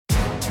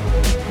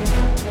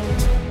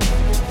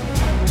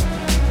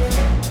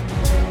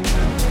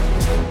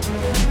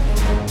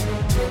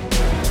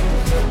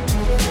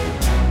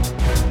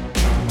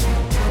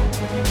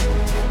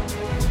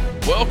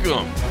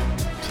Welcome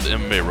to the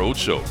MMA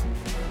Roadshow,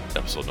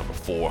 episode number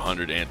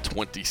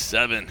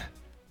 427.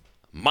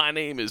 My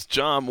name is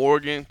John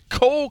Morgan.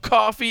 Cold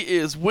Coffee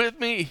is with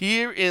me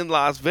here in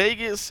Las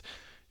Vegas.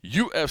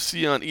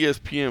 UFC on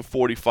ESPN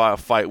 45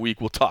 Fight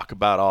Week. We'll talk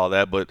about all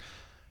that, but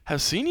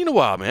have seen you in a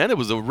while, man. It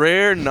was a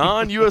rare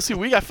non-UFC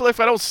week. I feel like if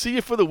I don't see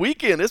you for the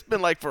weekend, it's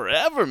been like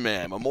forever,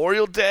 man.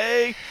 Memorial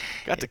Day,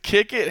 got to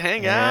kick it,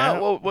 hang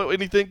out. What,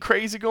 anything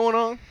crazy going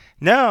on?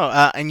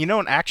 No, and you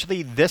know,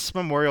 actually, this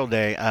Memorial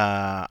Day,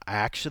 I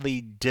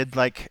actually did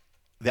like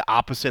the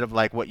opposite of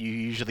like what you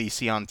usually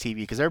see on TV,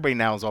 because everybody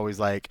now is always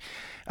like,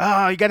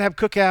 oh, you gotta have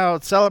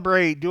cookouts,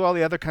 celebrate, do all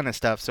the other kind of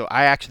stuff. So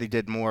I actually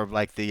did more of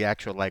like the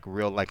actual like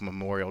real like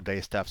Memorial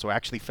Day stuff. So I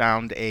actually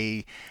found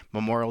a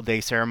Memorial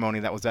Day ceremony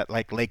that was at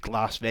like Lake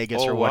Las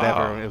Vegas or whatever.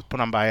 Wow. It was put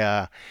on by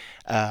a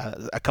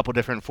couple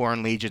different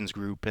Foreign Legions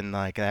group, and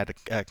like I had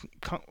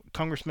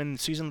Congressman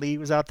Susan Lee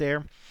was out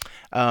there,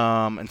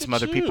 and some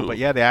other people. But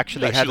yeah, they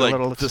actually had a like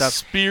little the stuff.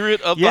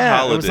 Spirit of the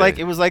holiday.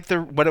 It was like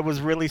what it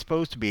was really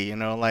supposed to be. You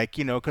know, like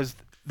because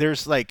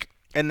there's like.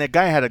 And the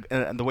guy had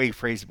the way he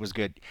phrased it was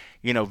good.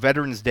 You know,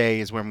 Veterans Day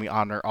is when we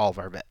honor all of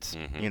our vets.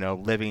 Mm-hmm. You know,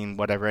 living,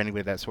 whatever,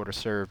 anybody that sort of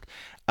served.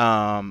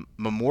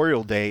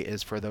 Memorial Day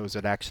is for those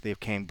that actually have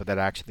came, but that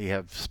actually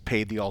have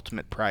paid the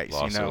ultimate price.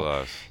 Lost their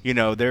lives. You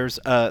know, there's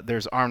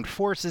Armed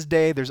Forces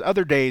Day. There's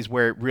other days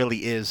where it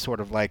really is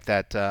sort of like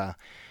that.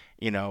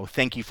 You know,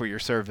 thank you for your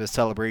service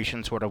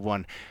celebration sort of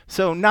one.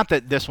 So not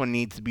that this one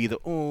needs to be the,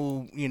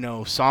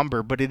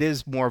 somber, but it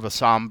is more of a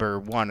somber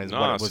one is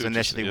what it was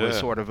initially was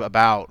sort of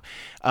about.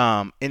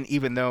 And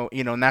even though,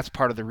 and that's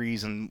part of the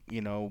reason,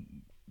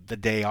 the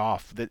day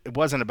off, that it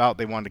wasn't about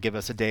they wanted to give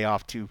us a day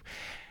off to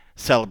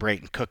celebrate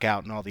and cook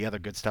out and all the other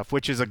good stuff,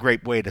 which is a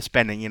great way to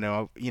spend it,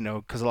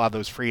 because a lot of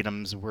those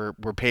freedoms were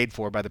paid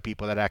for by the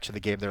people that actually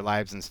gave their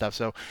lives and stuff.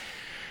 So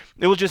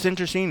it was just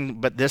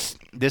interesting, but this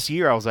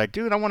year I was like,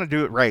 dude, I want to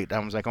do it right. I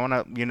was like, I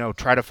want to,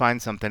 try to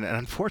find something. And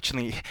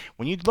unfortunately,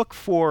 when you look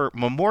for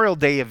Memorial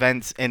Day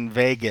events in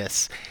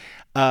Vegas,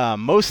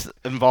 most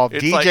involve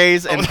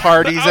DJs and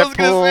parties at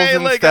pools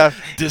and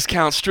stuff.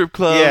 Discount strip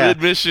club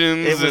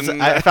admissions.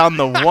 I found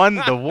the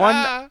one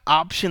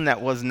option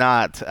that was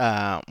not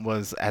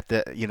was at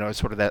the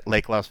sort of that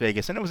Lake Las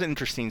Vegas, and it was an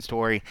interesting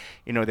story.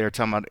 They were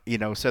talking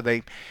about so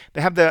they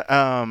have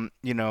the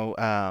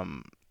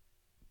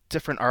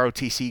different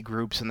ROTC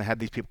groups, and they had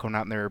these people coming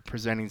out and they're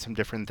presenting some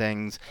different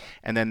things,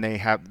 and then they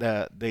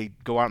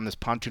go out in this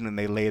pontoon and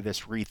they lay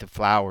this wreath of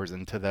flowers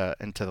into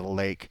the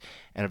lake,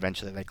 and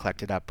eventually they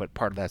collect it up. But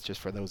part of that's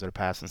just for those that are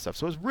passing and stuff.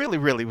 So it was really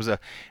it was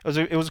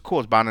cool.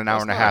 It was about an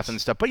hour and a half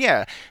and stuff. But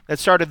yeah, that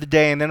started the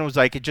day, and then it was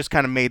like it just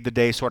kind of made the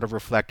day sort of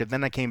reflective.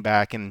 Then I came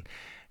back and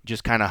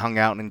just kind of hung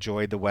out and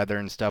enjoyed the weather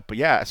and stuff. But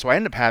yeah, so I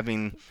ended up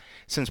having,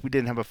 since we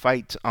didn't have a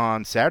fight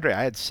on Saturday,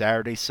 I had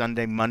Saturday,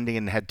 Sunday, Monday,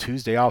 and had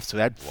Tuesday off. So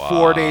I had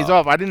 4 days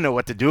off. I didn't know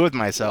what to do with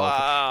myself.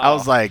 Wow. I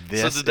was like,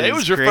 this is So today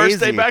was your crazy.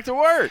 first day back to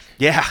work.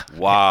 Yeah.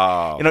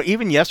 Wow.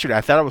 Even yesterday,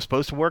 I thought I was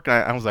supposed to work, and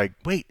I was like,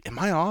 wait, am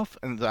I off?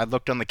 And I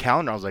looked on the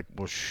calendar. I was like,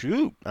 well,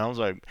 shoot. And I was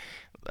like,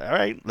 all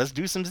right, let's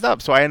do some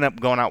stuff. So I ended up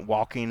going out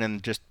walking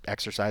and just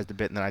exercised a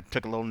bit, and then I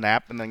took a little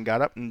nap and then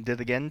got up and did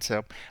it again.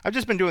 So I've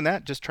just been doing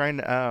that, just trying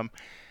to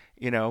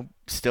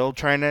still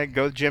trying to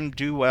go to the gym,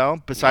 do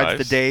well, besides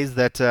the days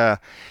that I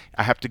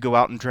have to go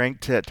out and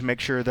drink to make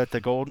sure that the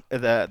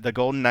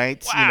Golden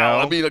Knights, Wow.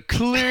 I mean,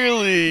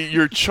 clearly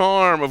your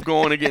charm of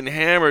going and getting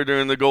hammered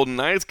during the Golden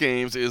Knights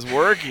games is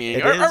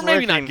working. Or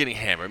maybe not getting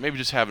hammered, maybe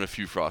just having a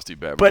few frosty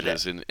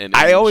beverages. But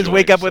I always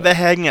wake up with a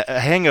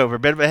hangover, a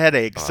bit of a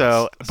headache.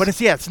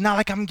 It's not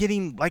like I'm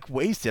getting like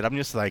wasted. I'm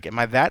just like, am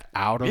I that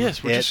out of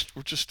it? Yes,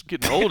 we're just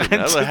getting older.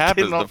 That's what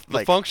happens.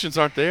 The functions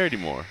aren't there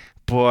anymore.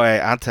 Boy,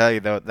 I'll tell you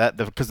though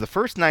because the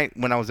first night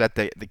when I was at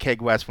the Keg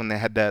West, when they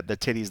had the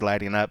titties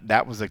lighting up,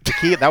 that was a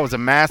tequila. That was a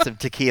massive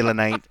tequila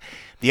night.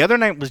 The other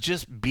night was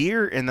just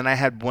beer, and then I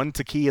had one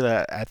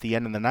tequila at the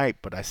end of the night.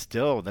 But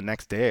the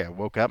next day I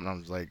woke up and I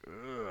was like,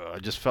 ugh, I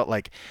just felt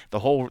like that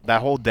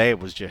whole day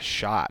was just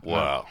shot.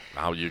 Wow,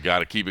 now you got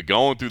to keep it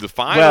going through the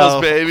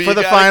finals, baby. For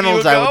the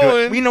finals, I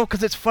would do it.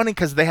 Because it's funny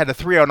because they had a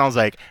 3-0, and I was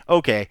like,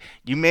 okay,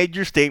 you made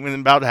your statement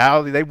about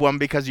how they won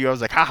because I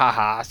was like, ha ha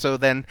ha. So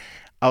then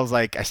I was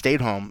like, I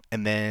stayed home,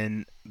 and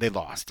then they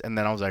lost. And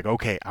then I was like,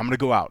 okay, I'm going to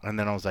go out. And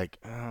then I was like,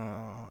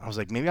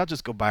 maybe I'll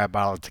just go buy a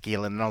bottle of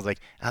tequila. And then I was like,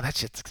 oh, that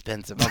shit's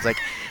expensive. I was like,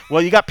 well,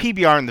 you got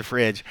PBR in the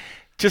fridge.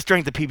 Just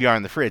drink the PBR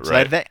in the fridge.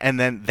 Right. So and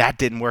then that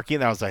didn't work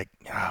either. I was like,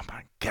 oh,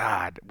 my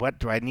God, what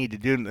do I need to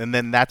do? And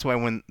then that's why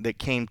when it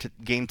came to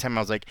game time, I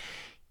was like,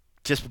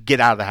 just get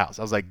out of the house.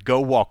 I was like, go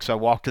walk. So I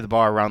walked to the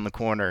bar around the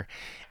corner.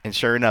 And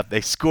sure enough,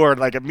 they scored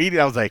like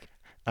immediately. I was like,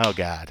 oh,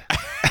 God.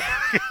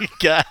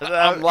 God,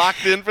 I'm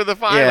locked in for the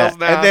finals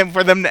now. And then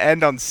for them to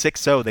end on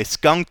 6-0, they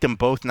skunked them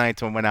both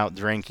nights and went out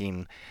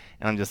drinking.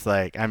 And I'm just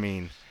like, I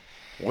mean,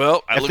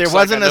 well, if there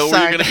wasn't a sign,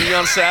 where you're going to be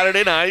on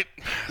Saturday night.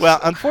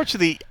 Well,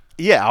 unfortunately,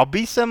 yeah, I'll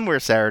be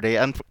somewhere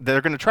Saturday. They're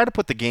going to try to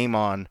put the game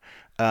on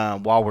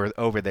while we're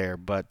over there.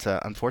 But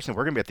unfortunately,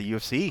 we're gonna be at the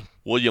UFC.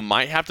 Well, you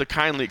might have to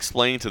kindly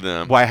explain to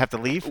them Why I have to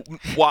leave?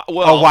 why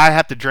I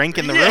have to drink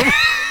in the room?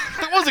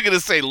 I wasn't going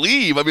to say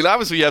leave. I mean,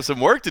 obviously you have some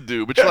work to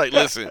do, but you're like,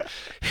 listen,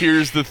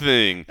 here's the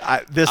thing.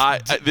 This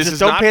is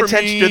don't not pay for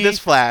attention me. to this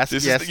flask.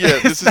 This yes.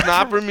 this is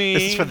not for me.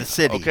 This is for the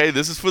city. Okay,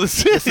 this is for the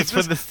city. This is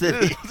for the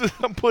city.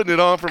 I'm putting it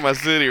on for my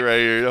city right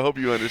here. I hope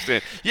you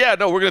understand. Yeah,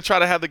 no, we're going to try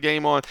to have the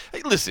game on.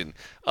 Hey, listen,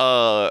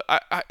 I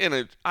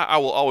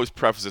will always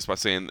preface this by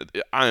saying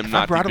that I am not the biggest. If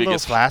I brought a little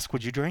flask,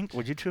 would you drink?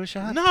 Would you do a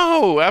shot?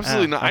 No,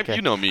 absolutely not. Okay.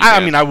 You know me. I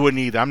mean, I wouldn't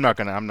either. I'm not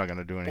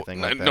gonna do anything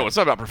like that. No, it's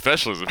not about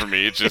professionalism for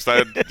me. It's just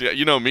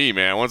you know me,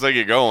 man. Once I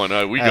get going,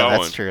 we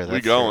going. That's true.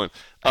 We going.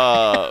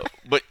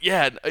 But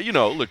yeah,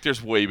 look,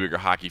 there's way bigger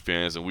hockey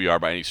fans than we are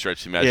by any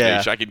stretch of the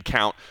imagination. Yeah. I can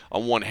count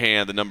on one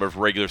hand the number of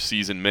regular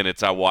season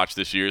minutes I watched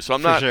this year. So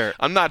Sure.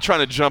 I'm not trying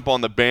to jump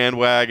on the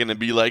bandwagon and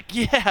be like,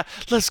 yeah,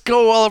 let's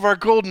go, all of our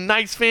Golden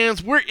Knights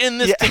fans. We're in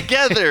this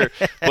together.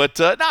 But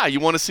you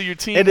want to see your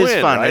team win. It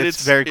is fun. Right?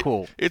 It's very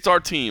cool. It's our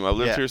team. I've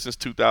lived here since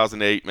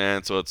 2008,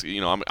 man. So it's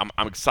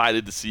I'm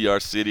excited to see our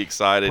city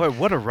excited. Boy,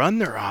 what a run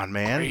they're on,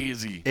 man!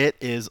 Crazy. It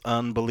is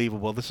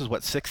unbelievable. This is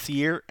what, 6th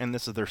year, and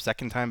this is their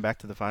 2nd time back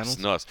to the finals.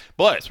 It's nuts.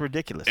 But it's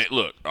ridiculous.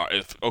 Look,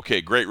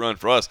 great run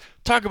for us.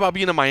 Talk about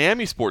being a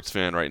Miami sports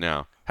fan right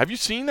now. Have you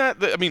seen that?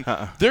 I mean,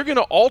 they're going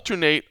to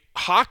alternate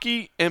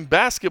hockey and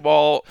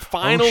basketball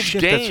finals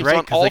games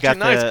on alternate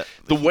nights.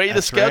 The way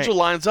the schedule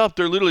lines up,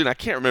 they're literally, and I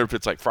can't remember if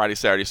it's like Friday,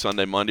 Saturday,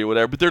 Sunday, Monday, or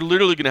whatever, but they're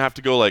literally going to have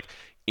to go like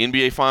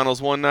NBA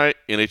Finals one night,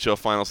 NHL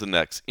Finals the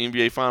next.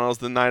 NBA Finals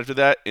the night after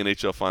that,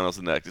 NHL Finals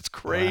the next. It's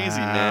crazy,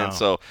 man.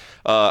 So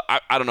I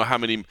don't know how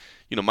many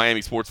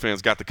Miami sports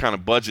fans got the kind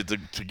of budget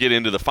to get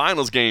into the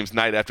finals games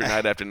night after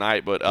night after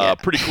night, but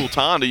pretty cool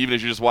time to, even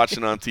if you're just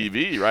watching on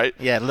TV, right?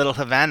 Yeah, little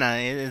Havana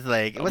is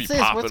like, what's this?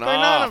 What's going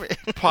on? on?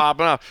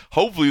 Popping off.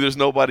 Hopefully there's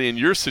nobody in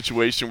your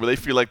situation where they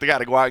feel like they got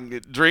to go out and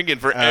get drinking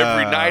for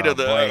every night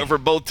of for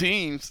both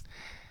teams.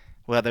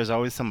 Well, there's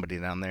always somebody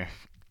down there.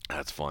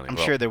 That's funny. I'm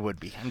sure there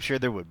would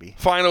be.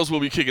 Finals will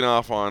be kicking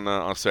off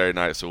on Saturday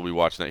night, so we'll be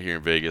watching that here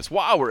in Vegas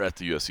while we're at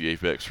the UFC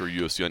Apex for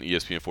UFC on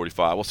ESPN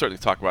 45. We'll certainly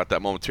talk about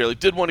that momentarily.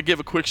 Did want to give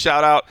a quick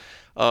shout-out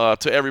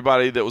to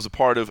everybody that was a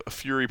part of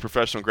Fury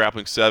Professional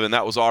Grappling 7.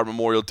 That was our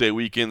Memorial Day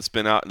weekend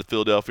spent out in the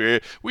Philadelphia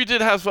area. We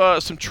did have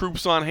some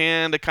troops on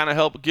hand to kind of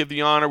help give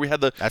the honor. We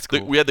had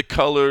we had the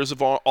colors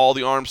of all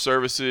the armed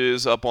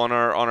services up on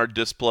our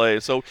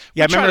display. So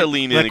we try to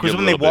lean in and give a little bit. Because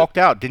when they walked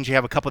out, didn't you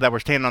have a couple that were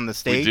standing on the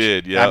stage? We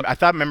did, yeah.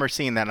 I remember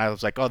seeing that, and I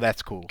was like, oh,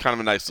 that's cool. Kind of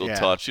a nice little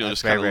touch,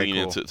 just kind of lean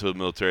into the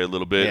military a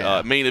little bit.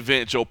 Yeah. Main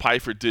event, Joe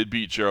Pyfer did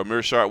beat Gerald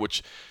Mearshart,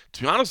 which,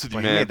 to be honest with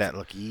you, man, he made that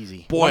look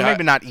easy. Boy, well,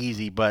 maybe not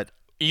easy, but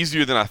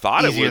easier than I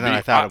thought it would be. Easier than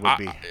I thought it would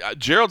be.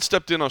 Gerald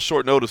stepped in on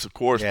short notice, of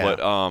course,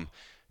 but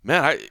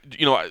man,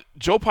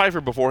 Joe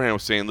Pyfer beforehand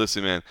was saying,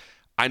 listen, man,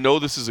 I know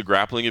this is a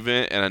grappling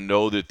event, and I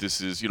know that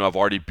this is, I've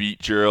already beat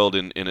Gerald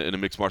in a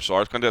mixed martial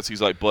arts contest.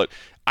 He's like, but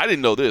I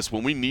didn't know this.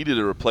 When we needed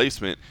a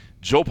replacement,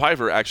 Joe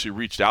Pyfer actually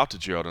reached out to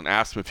Gerald and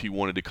asked him if he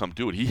wanted to come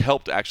do it. He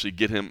helped actually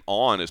get him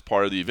on as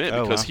part of the event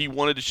because he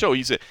wanted to show.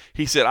 He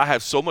said, I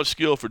have so much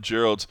skill for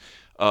Gerald's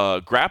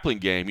grappling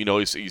game.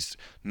 He's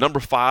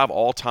number 5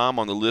 all time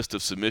on the list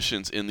of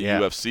submissions in the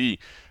UFC.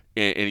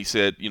 And he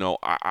said,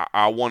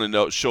 I want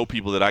to show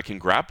people that I can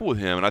grapple with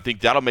him. And I think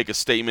that'll make a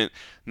statement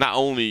not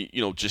only,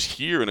 just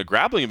here in a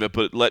grappling event,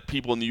 but let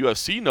people in the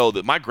UFC know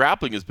that my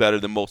grappling is better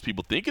than most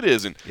people think it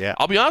is. And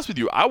I'll be honest with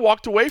you, I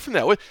walked away from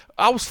that.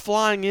 I was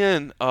flying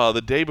in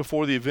the day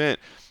before the event,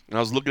 and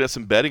I was looking at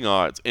some betting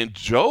odds. And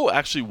Joe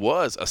actually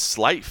was a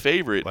slight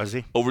favorite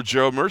over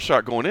Gerald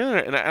Mearshart going in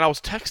there. And I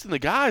was texting the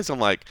guys. I'm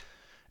like,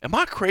 am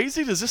I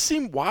crazy? Does this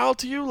seem wild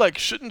to you? Like,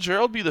 shouldn't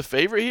Gerald be the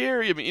favorite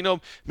here? I mean,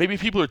 maybe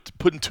people are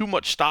putting too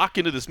much stock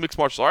into this mixed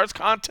martial arts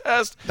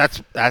contest.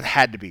 That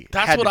had to be.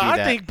 That's what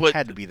I think, but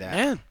had to be that.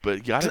 Man, but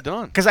you got it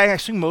done. Because I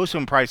assume most of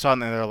them probably saw it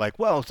and they're like,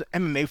 well, it's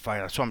an MMA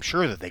fight, so I'm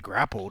sure that they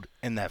grappled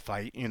in that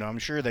fight. I'm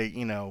sure they,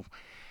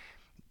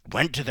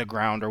 went to the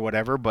ground or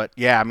whatever. But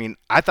yeah, I mean,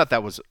 I thought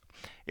it was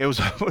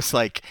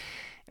like.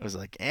 It was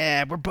like,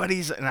 we're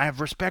buddies, and I have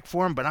respect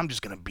for him, but I'm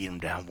just going to beat him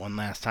down one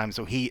last time.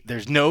 So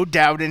there's no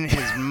doubt in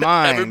his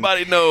mind.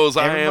 Everybody knows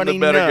I am the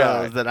better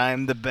guy. That I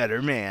am the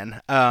better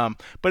man.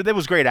 But it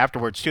was great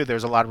afterwards, too.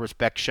 There's a lot of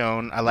respect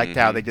shown. I liked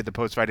how they did the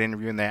post-fight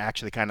interview, and they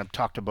actually kind of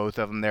talked to both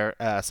of them there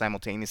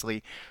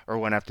simultaneously, or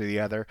one after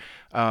the other.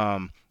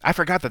 I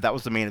forgot that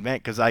was the main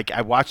event because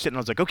I watched it and I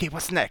was like, okay,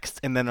 what's next?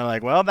 And then they're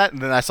like, well, that. And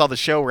then I saw the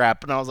show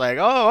wrap and I was like,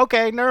 oh,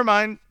 okay, never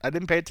mind. I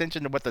didn't pay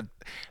attention to what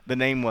the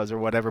name was or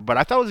whatever, but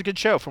I thought it was a good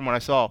show from what I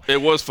saw.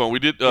 It was fun. We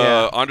did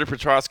Andre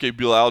Petrosky,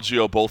 Bill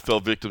Algeo both fell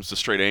victims to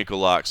straight ankle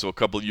lock. So a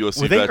couple of UFC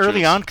veterans. Were they veterans,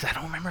 early on? Because I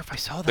don't remember if I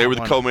saw that. They were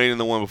the co-main in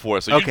the one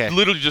before. So you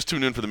literally just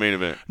tuned in for the main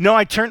event. No,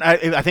 I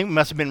think it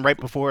must have been right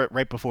before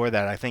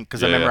that. I think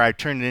because I remember I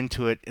turned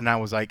into it and I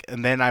was like,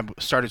 and then I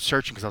started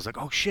searching because I was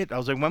like, oh shit. I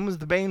was like, when was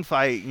the Bane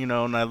fight?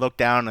 And I look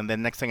down, and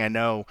then next thing I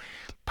know,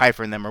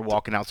 Piper and them are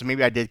walking out. So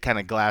maybe I did kind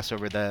of glass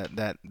over the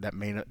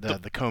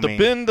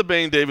co-main. The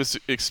Bane Davis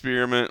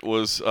experiment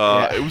was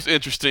it was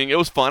interesting. It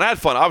was fun. I had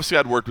fun. Obviously,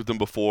 I'd worked with him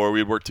before. We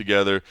had worked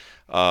together,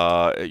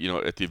 at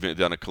the event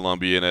down in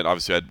Columbia, and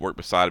obviously I'd worked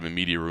beside him in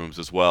media rooms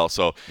as well.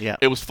 So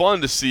it was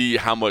fun to see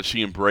how much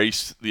he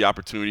embraced the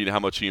opportunity and how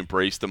much he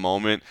embraced the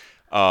moment.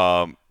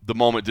 The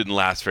moment didn't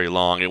last very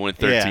long. It went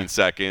 13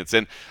 seconds.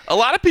 And a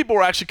lot of people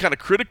were actually kind of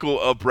critical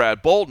of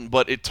Brad Bolton,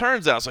 but it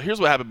turns out, so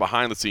here's what happened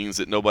behind the scenes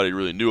that nobody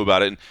really knew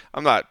about it. And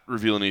I'm not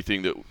revealing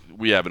anything that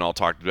we haven't all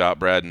talked about.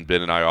 Brad and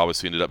Ben and I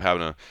obviously ended up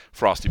having a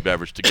frosty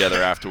beverage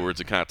together afterwards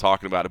and kind of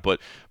talking about it. But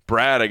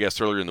Brad, I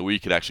guess earlier in the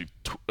week, had actually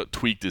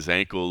tweaked his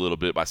ankle a little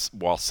bit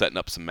while setting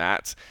up some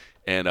mats.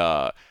 And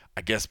I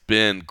guess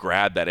Ben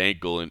grabbed that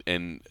ankle,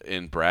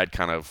 and Brad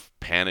kind of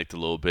panicked a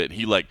little bit.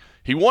 And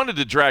he wanted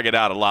to drag it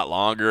out a lot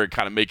longer and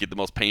kind of make it the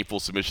most painful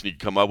submission he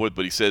could come up with,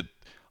 but he said,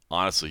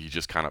 honestly, he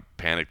just kind of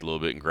panicked a little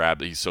bit and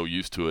grabbed it. He's so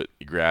used to it.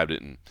 He grabbed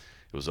it, and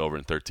it was over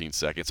in 13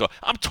 seconds. So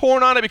I'm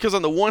torn on it because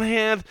on the one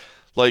hand,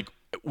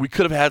 we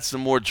could have had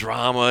some more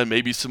drama and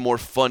maybe some more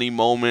funny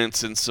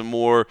moments and some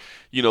more,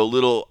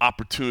 little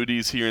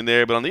opportunities here and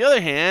there. But on the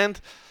other hand,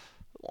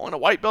 when a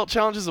white belt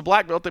challenges a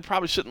black belt, they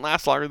probably shouldn't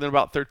last longer than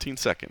about 13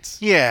 seconds.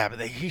 Yeah,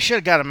 but he should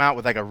have got him out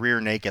with a rear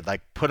naked,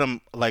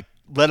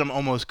 let him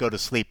almost go to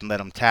sleep and let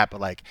him tap,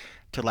 but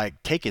to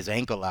take his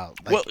ankle out.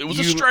 It was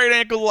a straight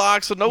ankle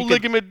lock, so no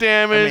ligament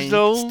damage.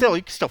 You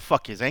could still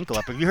fuck his ankle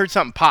up. If you heard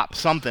something pop,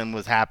 something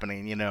was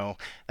happening.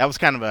 That was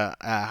kind of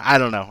I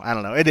don't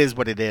know. It is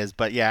what it is,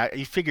 but yeah,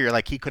 you figure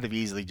he could have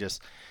easily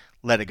just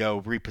let it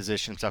go,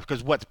 reposition stuff.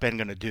 Because what's Ben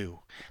gonna do?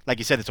 Like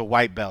you said, it's a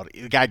white belt.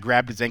 The guy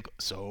grabbed his ankle,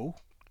 so.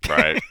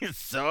 Right.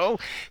 So,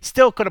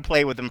 still could have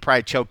played with him,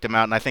 probably choked him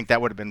out, and I think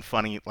that would have been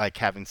funny,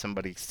 having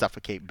somebody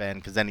suffocate Ben,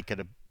 because then he could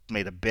have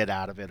made a bit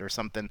out of it or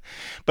something.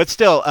 But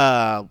still,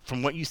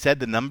 from what you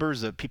said, the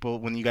numbers of people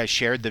when you guys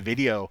shared the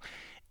video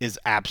is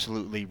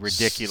absolutely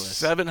ridiculous.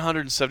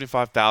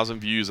 775,000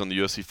 views on the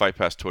UFC Fight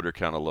Pass Twitter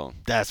account alone.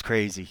 That's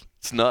crazy.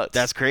 It's nuts.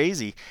 That's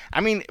crazy.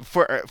 I mean,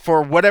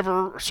 for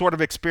whatever sort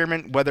of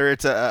experiment, whether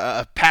it's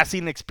a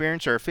passing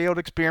experience or a failed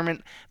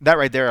experiment, that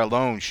right there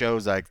alone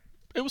shows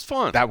it was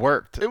fun. That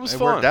worked. It was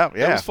fun. Worked out.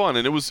 Yeah. It was fun,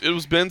 and it was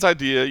Ben's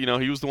idea.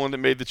 He was the one that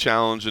made the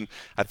challenge, and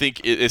I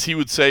think, as he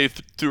would say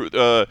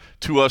to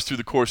us through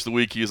the course of the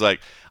week, he was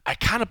like, I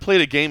kind of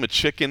played a game of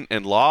chicken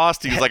and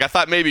lost. He was like, I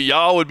thought maybe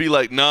y'all would be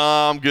like,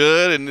 nah, I'm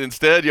good, and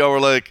instead y'all were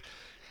like,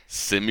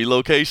 send me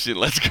location,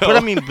 let's go. But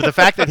I mean, the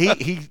fact that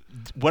he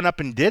went up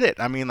and did it.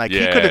 I mean,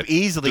 he could have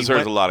easily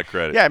deserves a lot of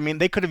credit. Yeah, I mean,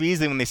 they could have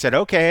easily, when they said,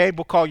 okay,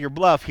 we'll call your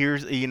bluff.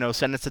 Here's,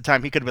 send us the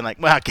time. He could have been like,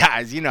 well,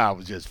 guys, I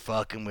was just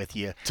fucking with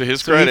you. To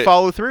his credit, he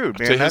followed through.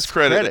 Man, to his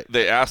credit,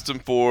 they asked him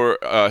for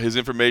his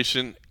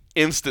information.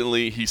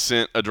 Instantly, he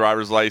sent a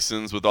driver's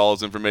license with all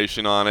his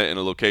information on it and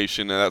a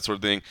location and that sort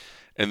of thing.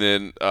 And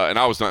then, and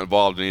I was not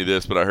involved in any of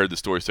this, but I heard the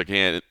story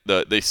secondhand.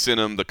 They sent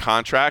him the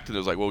contract, and it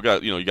was like, well,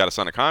 you got to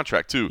sign a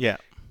contract too. Yeah.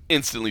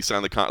 Instantly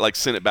signed the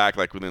sent it back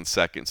within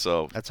seconds.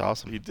 So that's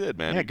awesome. He did,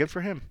 man. Yeah, good for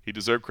him. He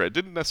deserved credit.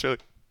 Didn't necessarily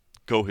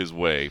go his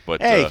way,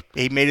 but hey,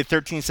 he made it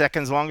 13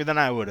 seconds longer than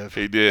I would have.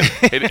 He did.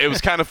 it was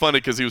kind of funny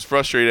because he was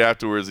frustrated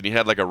afterwards, and he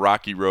had a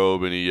Rocky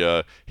robe, and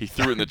he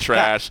threw it in the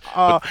trash.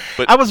 But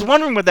I was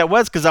wondering what that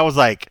was, because I was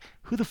like,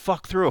 who the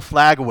fuck threw a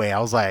flag away? I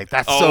was like,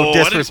 that's so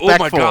disrespectful. Oh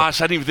my gosh,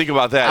 I didn't even think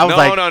about that.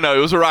 No, it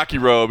was a Rocky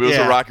robe. It was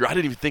a Rocky robe. I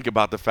didn't even think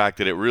about the fact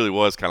that it really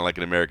was kind of like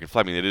an American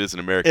flag. I mean, it is an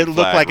American flag. It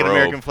looked like an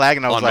American flag,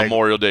 and I was on like,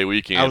 Memorial Day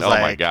weekend.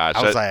 My gosh.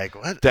 I was like,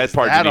 what? That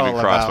part didn't even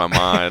cross my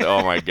mind.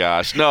 Oh my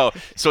gosh. No,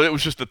 so it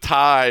was just the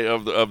tie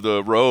of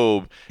the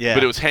robe,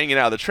 but it was hanging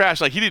out of the trash.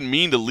 He didn't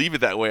mean to leave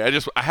it that way.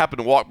 I happened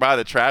to walk by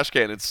the trash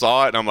can and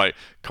saw it, and I'm like,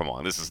 come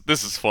on, this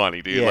is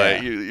funny, dude.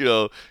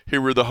 Yeah. Here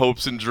were the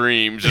hopes and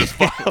dreams just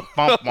falling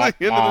into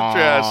the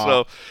trash.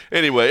 So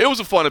anyway, it was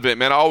a fun event,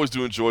 man. I always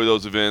do enjoy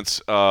those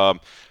events, and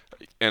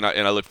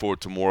I look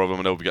forward to more of them.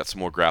 I know we got some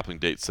more grappling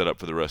dates set up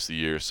for the rest of the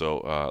year,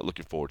 so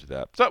looking forward to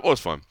that. So that was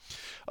fun.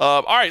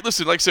 All right,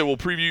 listen, like I said, we'll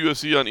preview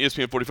UFC on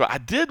ESPN 45. I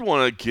did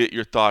want to get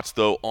your thoughts,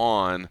 though,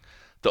 on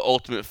The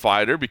Ultimate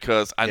Fighter,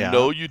 because I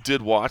know you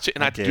did watch it,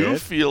 and I do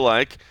feel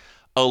like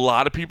a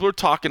lot of people are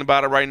talking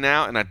about it right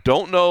now, and I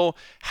don't know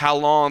how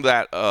long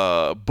that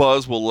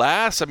buzz will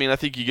last. I mean, I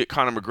think you get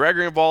Conor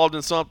McGregor involved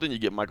in something. You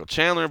get Michael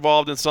Chandler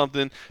involved in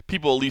something.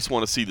 People at least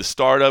want to see the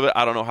start of it.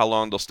 I don't know how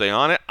long they'll stay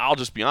on it. I'll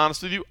just be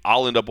honest with you.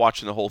 I'll end up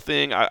watching the whole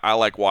thing. I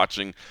like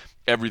watching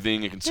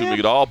everything and consuming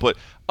it all. But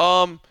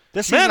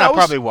this season I'll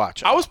probably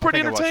watch. I was pretty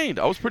entertained.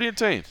 I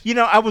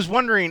was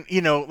wondering,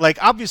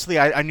 obviously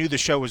I knew the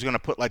show was going to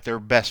put their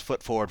best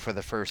foot forward for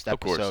the first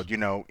episode,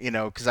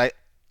 because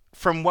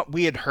from what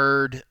we had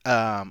heard,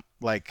 to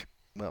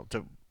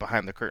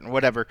behind the curtain,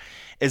 whatever,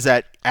 is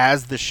that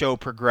as the show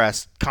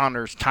progressed,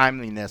 Conor's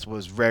timeliness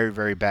was very,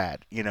 very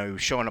bad. He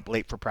was showing up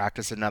late for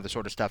practice and other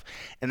sort of stuff,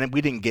 and then we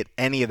didn't get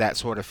any of that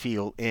sort of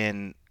feel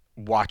in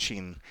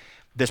watching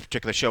this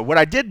particular show. One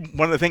of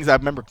the things I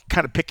remember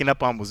kind of picking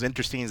up on was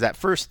interesting is that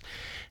first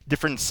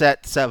different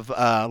sets of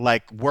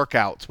like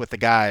workouts with the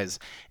guys.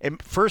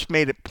 It first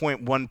made it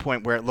one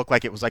point where it looked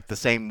like it was like the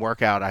same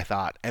workout, I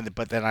thought,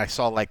 but then I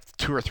saw like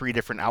 2 or 3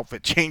 different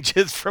outfit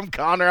changes from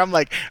Connor. I'm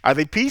like, are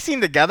they piecing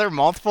together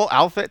multiple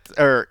outfits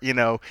or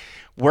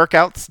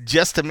workouts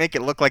just to make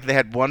it look like they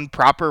had one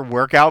proper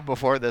workout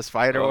before this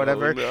fight or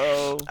whatever?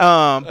 No.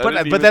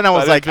 But then I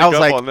was like,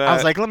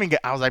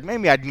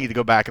 maybe I need to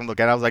go back and look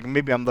at it. I was like,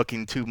 maybe I'm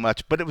looking too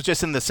much, but it was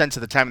just in the sense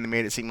of the time they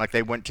made it seem like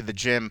they went to the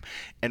gym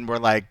and were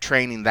like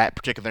training that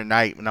particular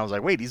night. And I was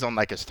like, wait, he's on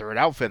like his third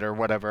outfit or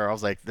whatever. I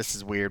was like, this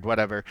is weird,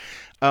 whatever.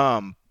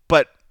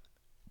 But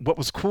what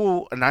was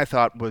cool, and I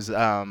thought was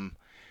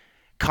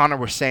Connor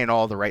was saying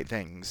all the right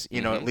things,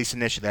 at least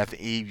initially.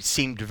 He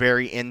seemed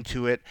very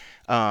into it.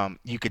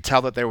 You could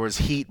tell that there was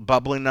heat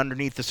bubbling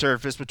underneath the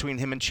surface between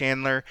him and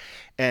Chandler.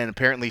 And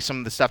apparently some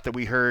of the stuff that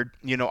we heard,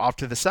 off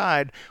to the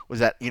side was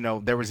that,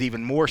 there was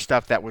even more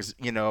stuff that was,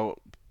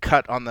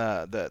 cut on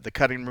the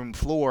cutting room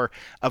floor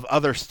of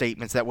other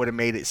statements that would have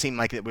made it seem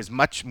like it was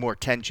much more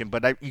tension.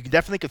 But you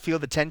definitely could feel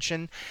the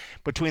tension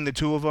between the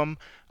two of them.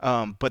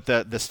 But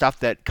the stuff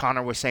that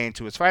Connor was saying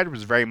to his fighter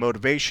was very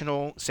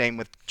motivational. Same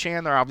with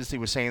Chandler, obviously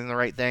was saying the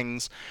right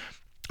things.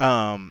 We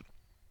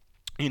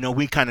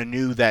kind of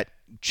knew that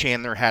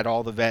Chandler had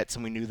all the vets,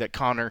 and we knew that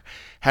Connor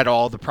had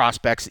all the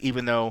prospects,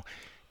 even though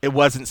it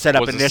wasn't set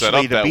up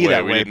initially to be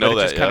that way, but it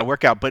just kind of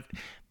worked out. But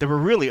there were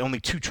really only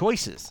 2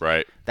 choices.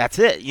 Right. That's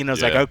it.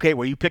 It's like, okay,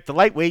 well, you pick the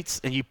lightweights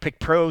and you pick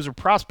pros or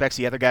prospects.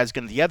 The other guy's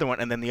going to the other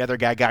one, and then the other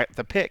guy got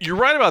the pick. You're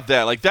right about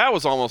that. Like, that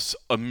was almost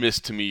a miss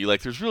to me.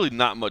 Like, there's really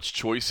not much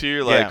choice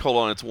here. Like, hold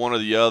on, it's one or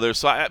the other.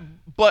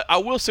 But I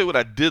will say what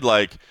I did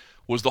like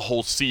was the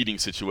whole seeding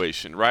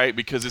situation, right?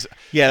 Because it's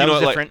that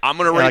was different. I'm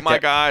going to rate my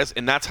guys,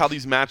 and that's how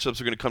these matchups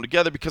are going to come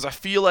together, because I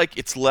feel like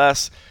it's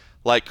less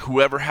like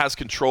whoever has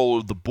control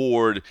of the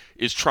board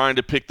is trying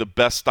to pick the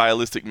best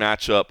stylistic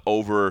matchup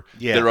over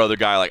their other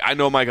guy. Like, I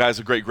know my guy's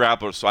a great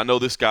grappler, so I know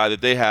this guy that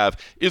they have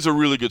is a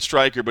really good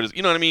striker, but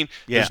you know what I mean?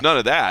 Yeah. There's none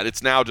of that.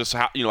 It's now just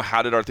how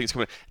did our things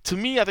come in? To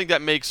me, I think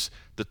that makes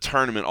the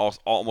tournament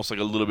almost like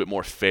a little bit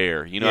more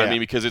fair, what I mean?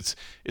 Because it's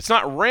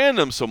not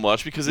random so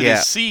much because it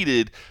is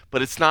seeded,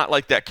 but it's not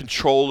like that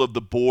control of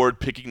the board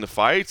picking the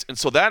fights, and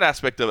so that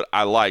aspect of it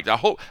I liked. I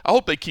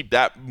hope they keep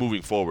that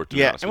moving forward.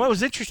 And what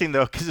was interesting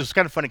though, because it was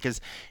kind of funny,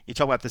 because you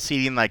talk about the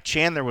seeding, like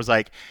Chandler was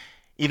like,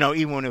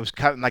 even when it was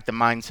kind of like the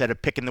mindset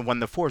of picking the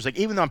 4s, like,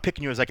 even though I'm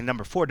picking you as like a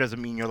number 4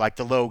 doesn't mean you're like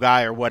the low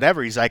guy or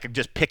whatever. He's like, I'm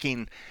just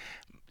picking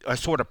a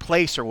sort of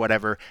place or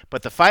whatever,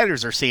 but the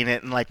fighters are seeing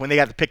it, and like when they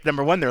got to pick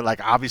number 1, they're like,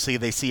 obviously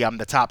they see I'm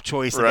the top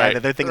choice, the guy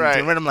that they're thinking.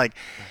 And I'm like,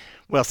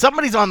 well,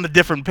 somebody's on the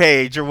different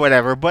page or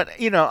whatever. But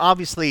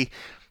obviously,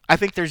 I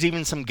think there's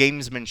even some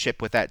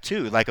gamesmanship with that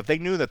too. Like, if they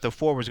knew that the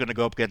 4 was going to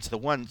go up against the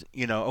 1,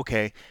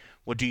 okay,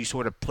 well, do you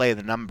sort of play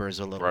the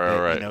numbers a little bit?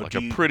 Right. Like,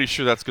 I'm pretty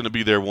sure that's going to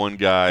be their 1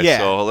 guy.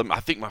 So I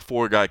think my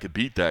 4 guy could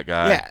beat that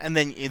guy. Yeah, and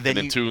then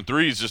 2 and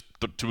 3 is just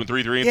 2 and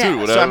 3, 3 and 2,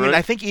 whatever. So I mean,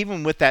 I think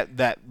even with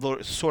that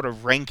sort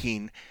of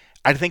ranking,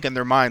 I think in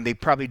their mind they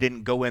probably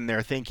didn't go in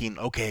there thinking,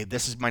 okay,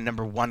 this is my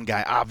number 1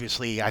 guy.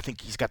 Obviously, I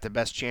think he's got the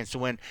best chance to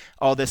win.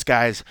 Oh, this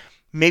guy's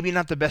maybe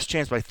not the best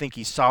chance, but I think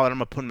he's solid. I'm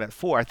gonna put him at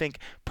 4. I think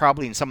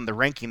probably in some of the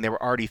ranking they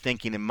were already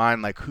thinking in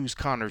mind, like, who's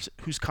Connor's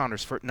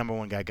number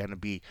 1 guy gonna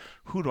be?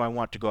 Who do I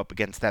want to go up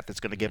against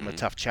that's gonna give him a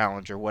tough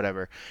challenge or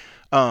whatever?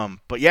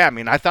 But yeah, I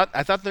mean, I thought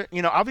that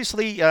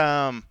obviously.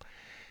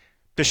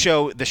 The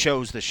show's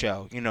the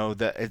show.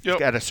 It's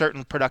got a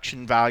certain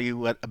production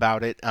value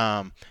about it.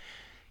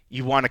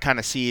 You want to kind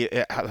of see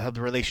how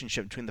the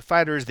relationship between the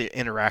fighters, the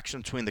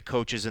interaction between the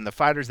coaches and the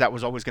fighters. That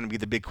was always going to be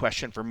the big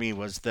question for me,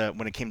 was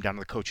when it came down to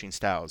the coaching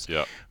styles.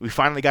 Yeah. We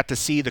finally got to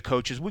see the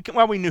coaches.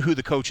 We knew who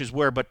the coaches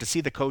were, but to see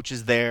the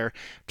coaches there,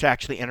 to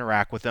actually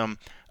interact with them.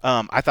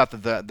 I thought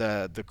that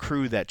the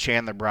crew that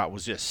Chandler brought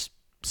was just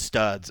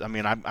studs. I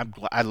mean,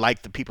 I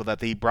like the people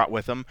that he brought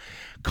with him.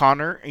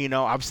 Connor,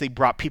 obviously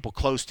brought people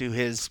close to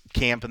his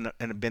camp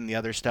and been the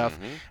other stuff.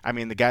 I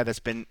mean, the guy that's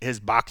been his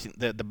boxing,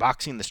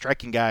 the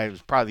striking guy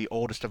was probably the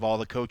oldest of all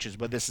the coaches,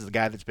 but this is the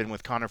guy that's been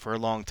with Connor for a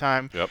long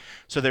time. Yep.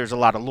 So there's a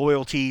lot of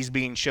loyalties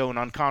being shown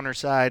on Connor's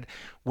side,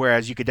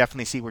 whereas you could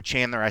definitely see where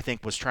Chandler, I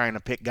think, was trying to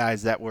pick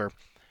guys that were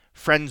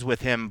friends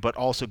with him, but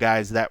also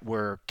guys that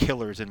were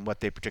killers in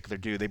what they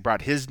particularly do. They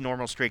brought his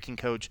normal striking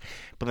coach,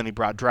 but then he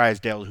brought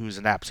Drysdale, who's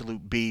an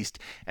absolute beast.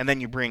 And then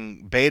you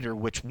bring Bader,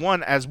 which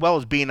one, as well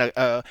as being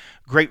a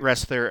great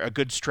wrestler, a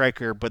good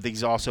striker, but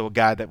he's also a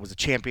guy that was a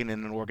champion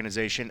in an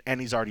organization, and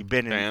he's already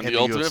been in the UFC.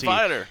 Ultimate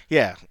Fighter.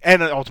 Yeah,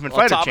 and an Ultimate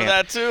Fighter champ. On top of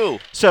that, too.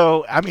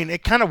 So, I mean,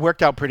 it kind of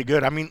worked out pretty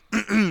good. I mean,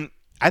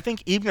 I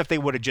think even if they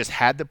would have just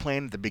had the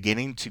plan at the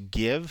beginning to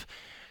give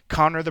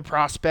Connor the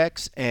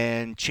prospects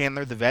and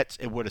Chandler the vets,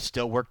 it would have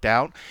still worked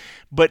out.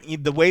 But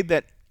the way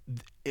that,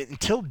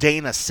 until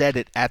Dana said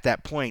it at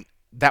that point,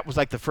 that was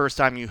like the first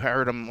time you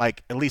heard them,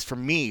 like, at least for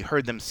me,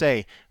 heard them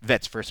say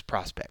vets versus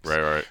prospects.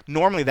 Right.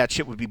 Normally that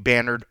shit would be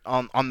bannered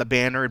on the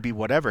banner. It'd be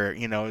whatever,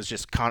 it was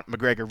just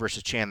McGregor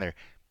versus Chandler.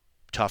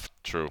 tough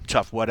True.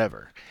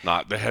 whatever.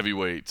 Not the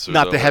heavyweights.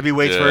 Not the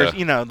heavyweights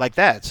versus, like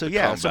that. So,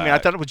 The so I mean, I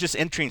thought it was just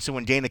interesting. So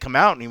when Dana come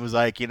out and he was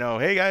like,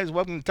 hey, guys,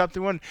 welcome to Top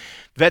 31,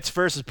 vets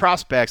versus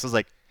prospects, I was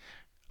like,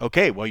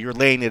 okay, well, you're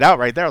laying it out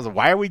right there. I was like,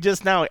 why are we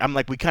just now? I'm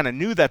like, we kind of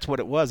knew that's what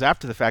it was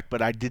after the fact,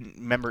 but I didn't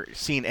remember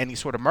seeing any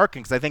sort of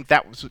marketing because I think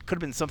that could have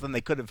been something they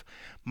could have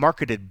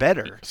marketed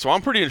better. So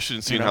I'm pretty interested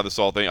in seeing how this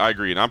all thing. I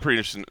agree, and I'm pretty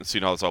interested in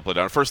seeing how this all played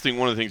out. First thing,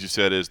 one of the things you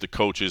said is the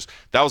coaches.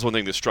 That was one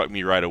thing that struck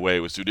me right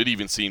away. Was, dude, it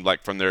even seemed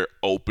like from their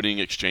opening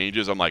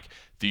exchanges, I'm like,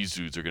 these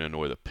dudes are going to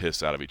annoy the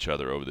piss out of each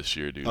other over this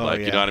year, dude. You know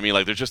what I mean?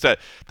 Like, there's just that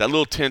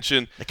little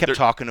tension. They kept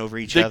talking over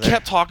each other. They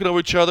kept talking over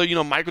each other.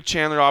 Michael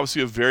Chandler,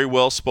 obviously a very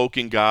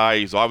well-spoken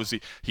guy.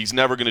 He's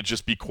never going to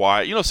just be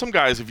quiet. Some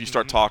guys, if you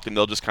start talking,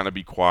 they'll just kind of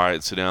be quiet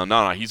and sit down.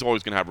 No, he's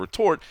always going to have a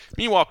retort.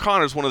 Meanwhile,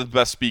 Conor's one of the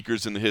best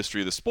speakers in the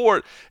history of the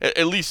sport,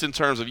 at least in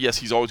terms of, yes,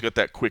 he's always got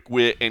that quick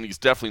wit, and he's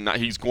definitely not –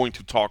 he's going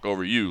to talk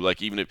over you.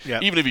 Like, even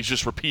if he's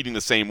just repeating the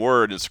same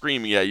word and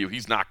screaming at you,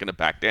 he's not going to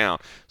back down.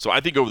 So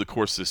I think over the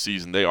course of this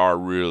season, they are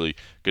really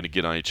 – going to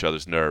get on each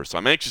other's nerves. So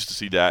I'm anxious to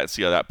see that and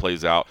see how that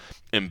plays out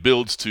and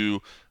builds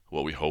to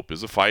what we hope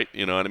is a fight.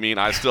 You know what I mean?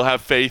 I still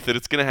have faith that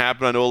it's going to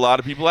happen. I know a lot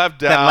of people have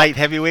doubt. That light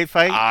heavyweight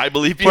fight? I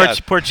believe,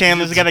 Poor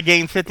Chandler's got to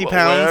gain 50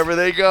 pounds. Wherever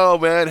they go,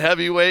 man,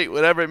 heavyweight,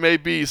 whatever it may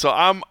be. So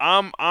I'm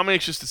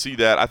anxious to see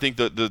that. I think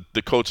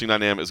the coaching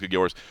dynamic is going to get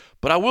worse.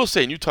 But I will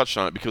say, and you touched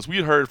on it, because we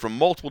had heard from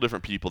multiple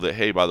different people that,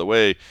 hey, by the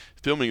way,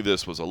 filming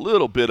this was a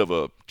little bit of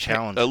a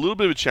challenge.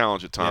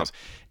 At times. Yeah.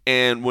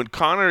 And when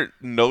Conor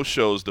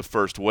no-shows the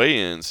first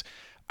weigh-ins,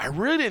 I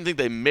really didn't think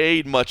they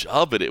made much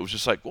of it. It was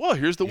just like, well,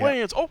 here's the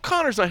weigh-ins. Oh,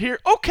 Conor's not here.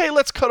 Okay,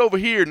 let's cut over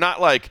here.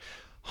 Not like,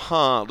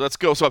 let's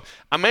go. So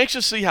I'm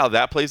anxious to see how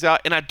that plays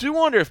out. And I do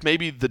wonder if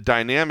maybe the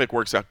dynamic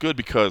works out good,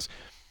 because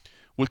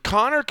with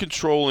Conor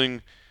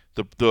controlling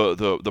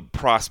the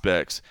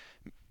prospects,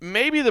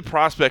 maybe the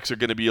prospects are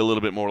going to be a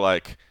little bit more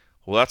like,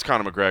 well, that's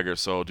Conor McGregor,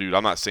 so, dude,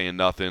 I'm not saying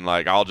nothing.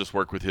 Like, I'll just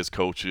work with his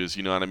coaches.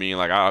 You know what I mean?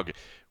 Like,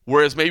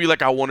 whereas maybe,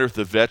 like, I wonder if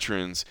the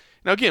veterans –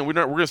 now, again, we're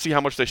going to see how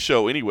much they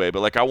show anyway,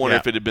 but, like, I wonder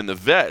if it had been the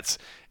vets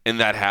and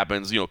that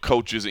happens,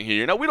 coach isn't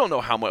here. Now, we don't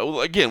know how much –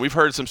 well, again, we've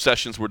heard some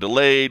sessions were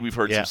delayed. We've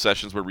heard some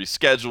sessions were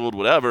rescheduled,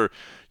 whatever.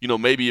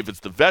 Maybe if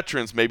it's the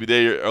veterans, maybe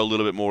they are a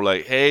little bit more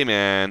like, hey,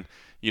 man –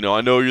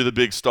 I know you're the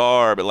big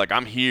star, but, like,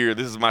 I'm here.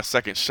 This is my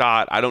second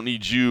shot. I don't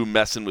need you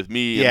messing with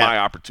me and my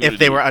opportunity. If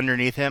they were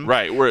underneath him.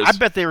 Right. Whereas, I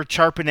bet they were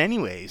sharpened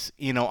anyways,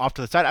 off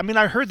to the side. I mean,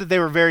 I heard that they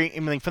were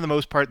for the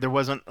most part, there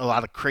wasn't a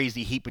lot of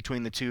crazy heat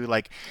between the two.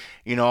 Like,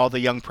 all the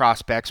young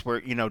prospects were,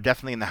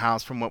 definitely in the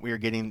house from what we were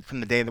getting from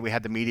the day that we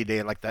had the media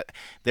day. Like, that,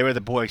 they were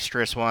the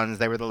boisterous ones.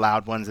 They were the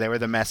loud ones. They were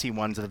the messy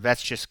ones. The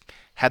vets just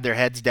had their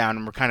heads down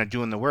and were kind of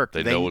doing the work.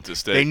 They know what's at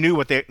stake. They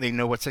knew they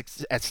know what's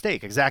at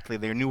stake. Exactly.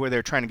 They knew where they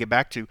were trying to get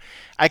back to.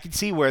 I could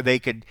see where they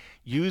could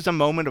use a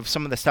moment of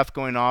some of the stuff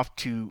going off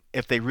to,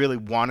 if they really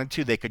wanted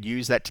to, they could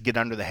use that to get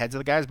under the heads of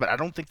the guys. But I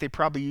don't think they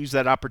probably use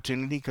that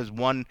opportunity because,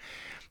 one,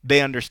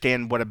 they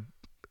understand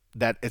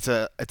that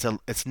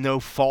it's no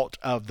fault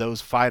of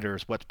those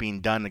fighters what's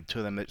being done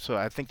to them. So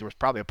I think there was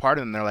probably a part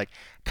of them they're like,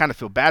 kind of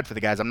feel bad for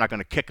the guys. I'm not going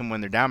to kick them when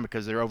they're down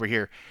because they're over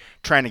here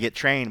trying to get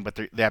trained, but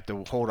they have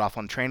to hold off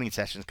on training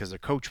sessions because their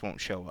coach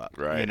won't show up.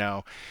 Right.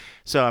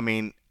 So I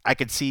mean, I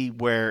could see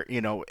where,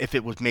 if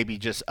it was maybe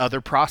just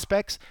other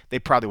prospects, they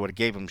probably would have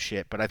gave them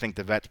shit. But I think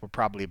the vets were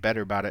probably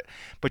better about it.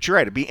 But you're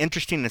right. It'd be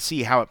interesting to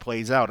see how it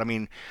plays out. I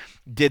mean,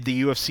 did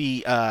the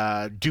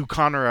UFC do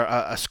Conor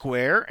a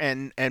square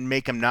and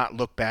make him not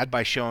look bad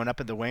by showing up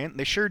at the weigh-in?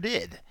 They sure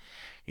did.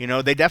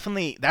 They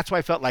definitely. That's why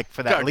I felt like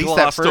for that, at least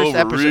that first over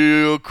episode,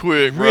 real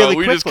quick, bro. Really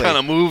we quickly. Just kind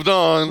of moved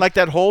on. Like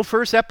that whole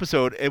first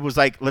episode, it was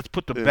like, let's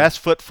put the best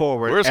foot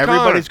forward. Where's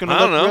Everybody's going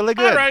to look really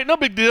good. All right, no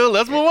big deal.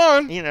 Let's move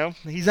on.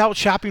 He's out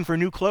shopping for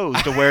new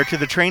clothes to wear to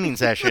the training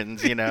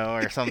sessions,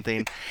 or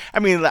something. I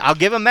mean, I'll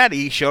give him that.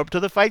 He showed up to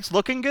the fights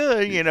looking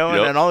good, and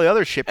then all the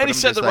other shit. And he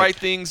said the right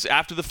things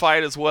after the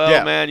fight as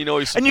well, man.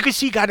 And you could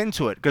see he got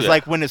into it because,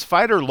 like, when his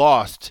fighter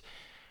lost,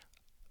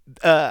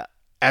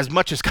 as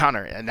much as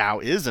Conor now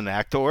is an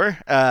actor,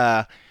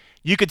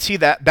 you could see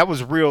that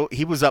was real.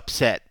 He was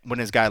upset when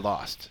his guy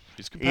lost.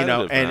 He's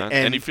competitive, man.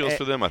 And he feels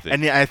for them, I think.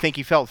 And I think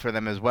he felt for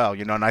them as well,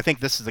 and I think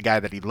this is the guy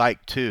that he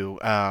liked too.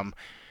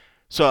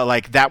 So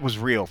like that was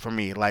real for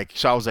me. Like,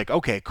 so I was like,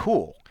 okay,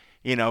 cool.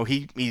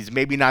 He's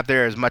maybe not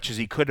there as much as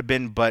he could have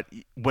been, but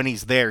when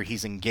he's there,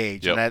 he's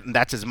engaged, and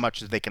that's as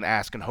much as they can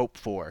ask and hope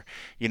for.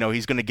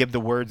 He's going to give the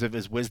words of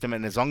his wisdom,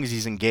 and as long as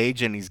he's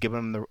engaged and he's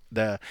giving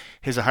them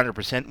his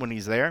 100% when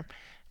he's there,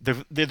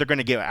 they're going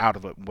to get out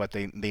of it what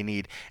they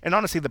need. And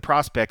honestly, the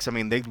prospects, I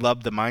mean, they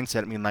love the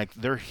mindset. I mean, like,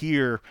 they're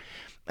here,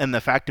 and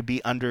the fact to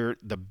be under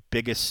the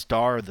biggest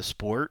star of the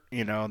sport,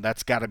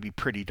 that's got to be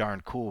pretty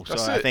darn cool.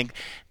 I think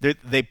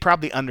they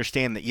probably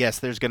understand that, yes,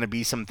 there's going to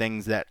be some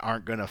things that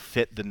aren't going to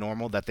fit the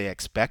normal that they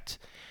expect,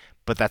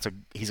 but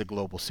he's a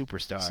global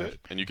superstar. That's it.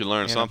 And you can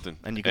learn something.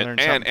 And you can learn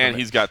something. And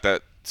he's got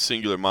that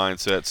singular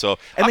mindset. So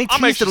and they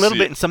I'm teased a little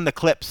bit it. in some of the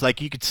clips.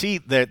 Like you could see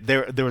that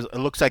there was. It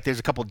looks like there's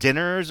a couple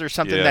dinners or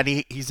something that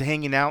he's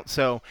hanging out.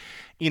 So,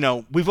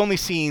 we've only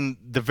seen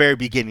the very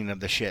beginning of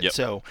the shit. Yep.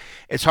 So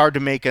it's hard to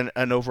make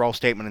an overall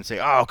statement and say,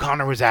 oh,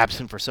 Conor was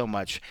absent for so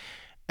much.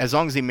 As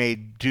long as he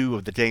made do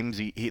of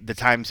the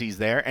times he's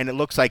there, and it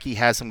looks like he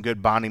has some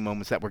good bonding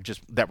moments that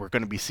we're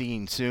going to be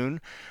seeing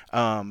soon.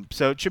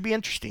 So it should be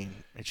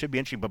interesting.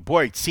 But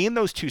boy, seeing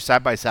those two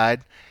side by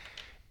side,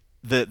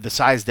 the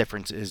size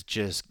difference is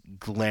just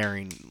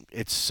glaring.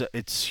 It's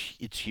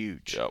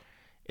huge. Yep.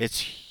 It's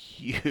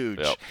huge.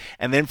 Yep.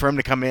 And then for him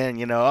to come in,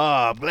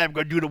 I'm glad I'm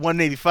going to do the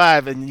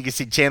 185, and you can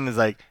see Chandler's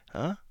like,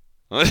 huh?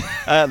 Okay,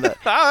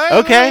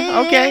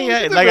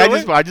 yeah. Like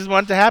I just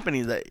want it to happen.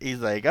 He's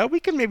like, oh, we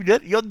can maybe do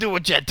it. You'll do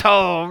what you're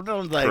told. I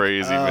was like,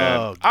 crazy,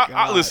 man.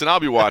 Listen, I'll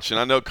be watching.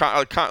 I know.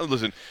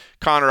 Listen,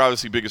 Conor,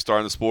 obviously biggest star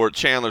in the sport.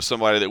 Chandler's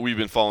somebody that we've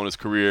been following his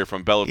career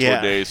from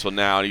Bellator days, so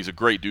now, and he's a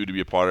great dude to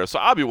be a part of. So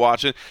I'll be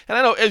watching. And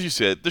I know, as you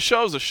said, the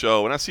show's a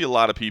show, and I see a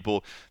lot of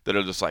people that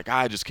are just like,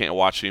 I just can't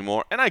watch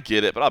anymore. And I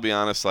get it, but I'll be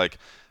honest, like,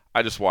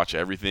 I just watch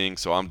everything,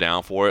 so I'm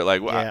down for it.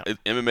 Like,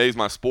 MMA is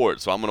my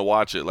sport, so I'm going to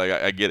watch it. Like,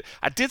 I get it.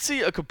 I did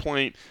see a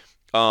complaint.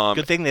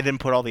 Good thing they didn't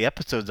put all the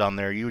episodes on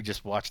there. You would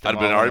just watch them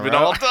I'd have already been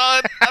all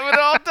done.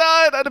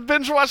 I'd have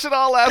binge watched it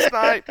all last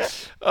night.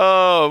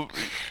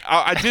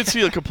 I did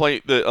see a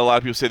complaint that a lot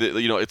of people say that,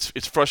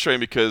 it's frustrating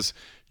because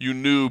you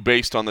knew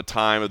based on the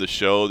time of the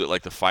show that,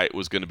 like, the fight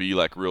was going to be,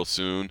 like, real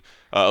soon.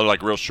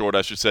 Like, real short,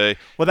 I should say.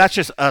 Well, that's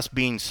just us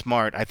being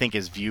smart, I think,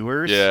 as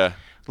viewers. Yeah.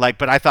 Like,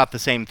 but I thought the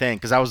same thing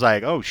because I was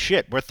like, "Oh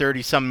shit, we're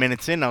 30-some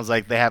minutes in." I was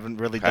like, "They haven't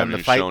really done the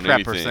fight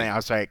prep or something." I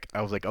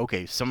was like,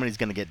 "Okay, somebody's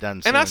gonna get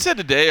done soon." And I said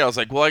today, I was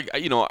like, "Well,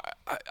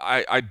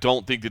 I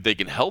don't think that they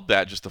can help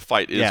that. Just the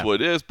fight is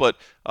what it is." But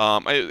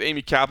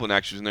Amy Kaplan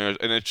actually is in there,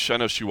 and I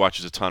know she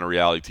watches a ton of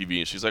reality TV,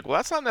 and she's like, "Well,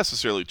 that's not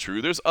necessarily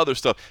true. There's other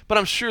stuff." But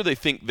I'm sure they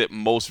think that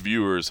most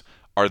viewers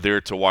are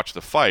there to watch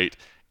the fight,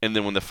 and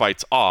then when the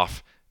fight's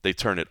off, they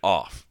turn it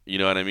off. You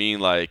know what I mean?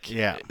 Like,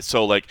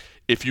 so like,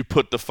 if you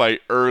put the fight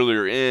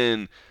earlier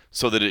in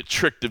so that it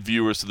tricked the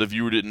viewer so the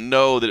viewer didn't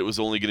know that it was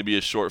only going to be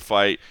a short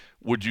fight,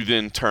 would you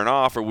then turn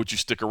off or would you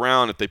stick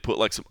around if they put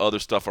like some other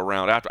stuff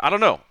around after? I don't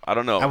know.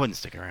 I wouldn't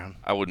stick around.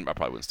 I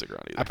probably wouldn't stick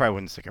around either. I probably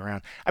wouldn't stick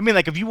around. I mean,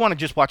 like, if you want to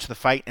just watch the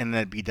fight and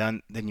then be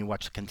done, then you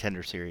watch the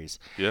Contender Series.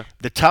 Yeah.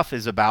 The tough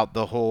is about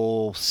the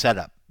whole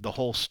setup, the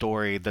whole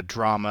story, the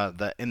drama,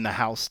 the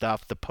in-the-house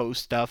stuff, the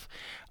post stuff.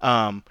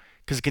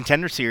 Because the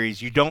Contender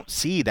Series, you don't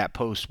see that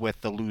post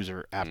with the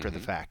loser after the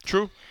fact.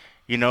 True.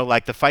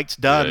 Like the fight's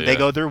done, they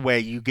go their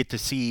way. You get to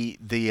see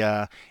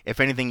the,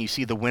 if anything, you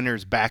see the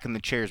winners back in the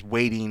chairs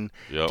waiting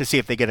to see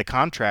if they get a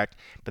contract.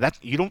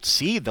 But you don't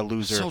see the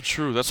loser. So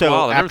true. That's so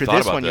wild. I never after thought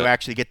this about one, that. you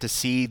actually get to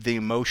see the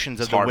emotions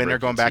of the winner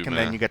going back, and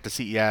then you get to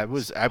see. Yeah, it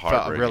was. I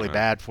felt really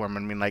bad for him. I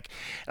mean, like,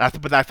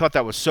 but I thought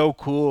that was so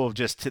cool.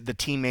 Just the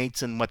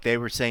teammates and what they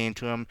were saying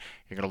to him.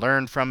 You're gonna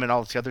learn from it.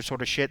 All this other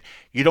sort of shit.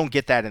 You don't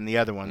get that in the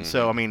other one.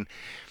 So I mean.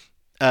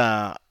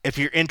 If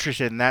you're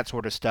interested in that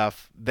sort of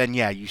stuff, then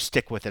you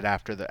stick with it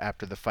after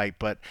the fight.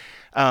 But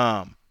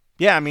I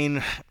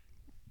mean,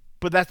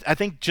 but I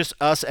think just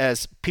us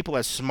as people,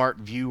 as smart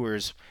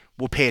viewers,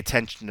 will pay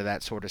attention to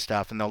that sort of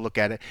stuff and they'll look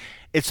at it.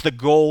 It's the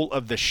goal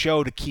of the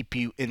show to keep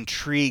you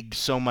intrigued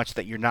so much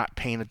that you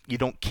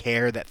don't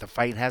care that the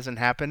fight hasn't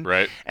happened.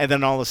 Right. And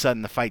then all of a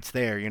sudden the fight's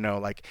there.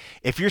 Like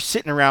if you're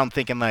sitting around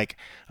thinking like,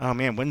 oh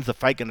man, when's the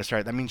fight gonna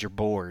start? That means you're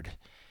bored.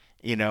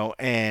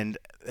 And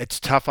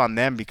it's tough on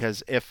them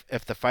because if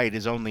the fight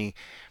is only,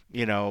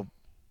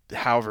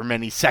 however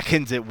many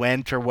seconds it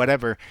went or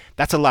whatever,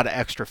 that's a lot of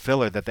extra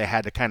filler that they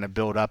had to kind of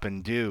build up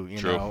and do,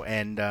 know,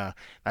 and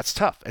that's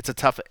tough. It's a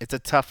tough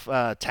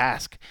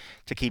task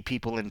to keep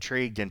people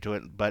intrigued into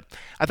it. But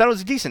I thought it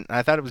was decent.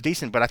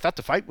 But I thought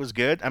the fight was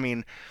good. I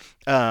mean,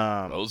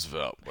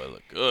 Roosevelt, boy,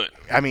 look good.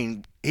 I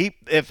mean,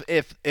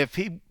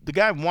 the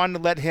guy wanted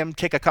to let him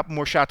take a couple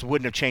more shots,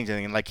 wouldn't have changed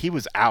anything. Like, he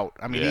was out.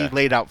 I mean, he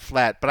laid out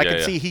flat. But I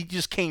could see he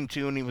just came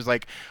to and he was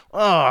like, "Oh,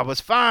 I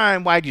was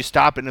fine. Why'd you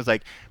stop it?" And it was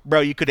like,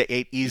 "Bro, you could have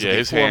ate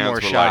easily 4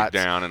 more shots." Like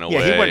down and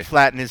away. He went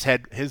flat and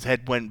his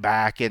head went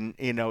back, and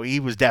he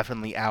was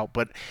definitely out.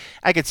 But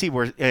I could see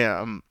where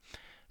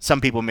some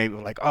people maybe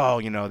were like,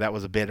 "Oh, that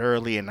was a bit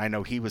early," and I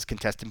know he was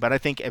contesting. But I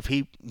think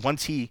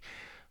once he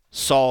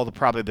saw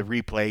probably the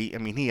replay, I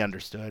mean, he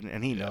understood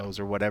and he knows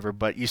or whatever,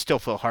 but you still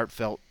feel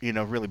heartfelt,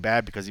 really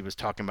bad because he was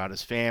talking about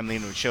his family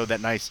and it showed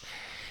that nice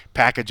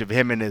package of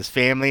him and his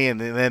family, and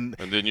then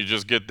you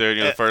just get there and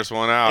you're the first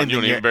one out and you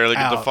don't even barely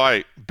get to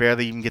fight.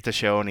 Barely even get to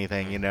show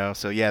anything,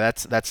 So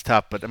that's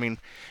tough. But I mean,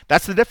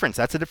 that's the difference.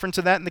 That's the difference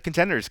of that and the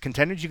contenders.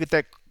 Contenders, you get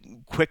that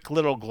quick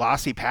little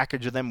glossy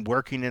package of them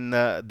working in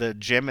the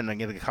gym and then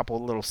get a couple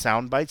of little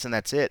sound bites and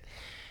that's it.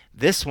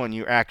 This one,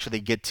 you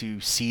actually get to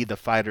see the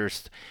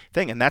fighters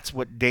thing, and that's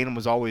what Dana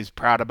was always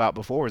proud about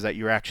before, is that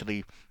you're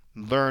actually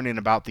learning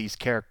about these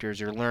characters,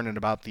 you're learning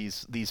about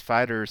these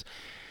fighters,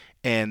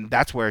 and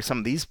that's where some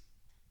of these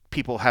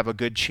people have a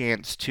good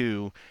chance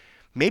to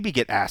maybe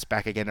get asked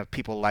back again if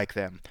people like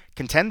them.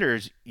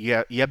 Contenders,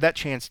 you have that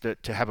chance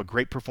to have a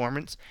great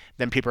performance.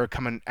 Then people are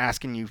coming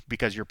asking you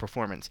because of your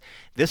performance.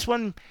 This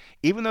one,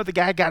 even though the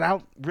guy got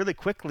out really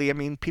quickly, I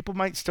mean, people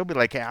might still be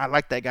like, hey, I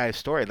like that guy's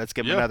story. Let's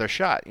give him another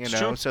shot. You know,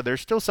 true. so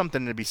there's still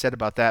something to be said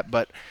about that.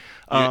 But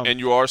and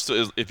you are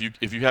still, if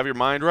you have your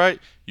mind right,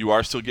 you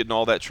are still getting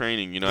all that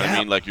training. You know what I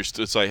mean? Like you're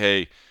still, it's like,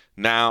 hey,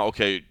 now,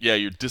 okay, yeah,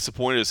 you're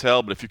disappointed as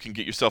hell, but if you can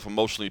get yourself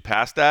emotionally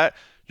past that,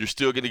 you're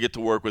still going to get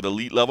to work with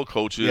elite level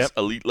coaches,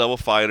 elite level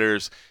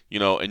fighters, you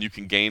know, and you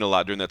can gain a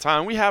lot during that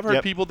time. We have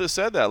heard people that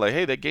said that, like,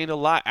 hey, they gained a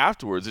lot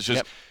afterwards. It's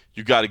just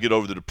you got to get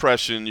over the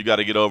depression. You got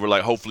to get over,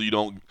 like, hopefully you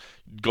don't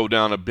go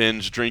down a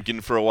binge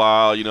drinking for a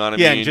while. You know what I mean?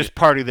 Yeah, and just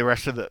party the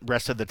rest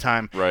of the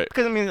time. Right.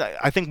 Because I mean,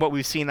 I think what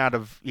we've seen out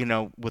of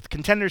with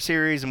Contender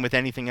Series and with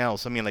anything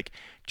else, I mean, like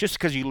just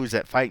because you lose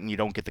that fight and you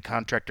don't get the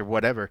contract or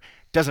whatever,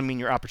 doesn't mean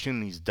your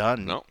opportunity's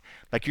done. No.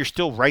 Like you're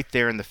still right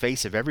there in the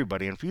face of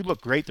everybody, and if you look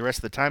great the rest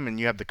of the time, and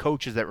you have the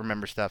coaches that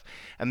remember stuff,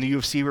 and the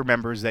UFC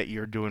remembers that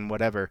you're doing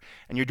whatever,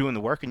 and you're doing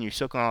the work, and you're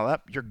soaking all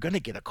up, you're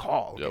gonna get a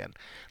call again.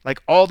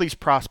 Like all these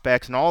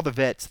prospects and all the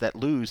vets that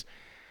lose,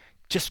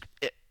 just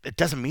it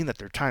doesn't mean that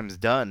their time's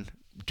done.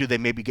 Do they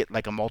maybe get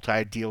like a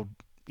multi-deal,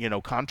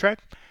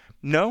 contract?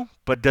 No,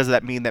 but does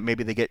that mean that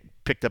maybe they get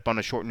picked up on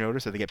a short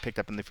notice or they get picked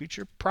up in the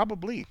future?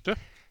 Probably. Yeah.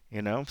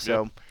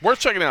 So worth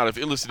checking out. If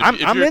you're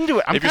I'm into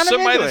it. If you're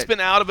somebody that's been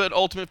out of it,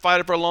 Ultimate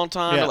Fighter for a long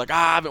time, you're like,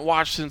 I haven't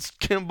watched since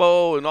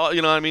Kimbo and all.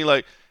 You know what I mean?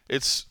 Like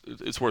it's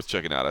worth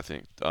checking out. I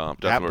think.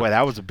 Definitely.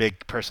 That was a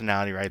big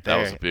personality right there.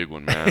 That was a big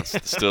one, man.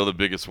 Still the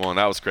biggest one.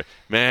 That was great,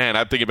 man.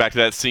 I'm thinking back to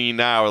that scene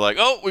now. We're like,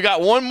 oh, we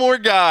got one more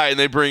guy, and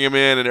they bring him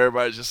in, and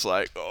everybody's just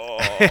like, oh,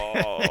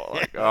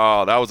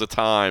 that was a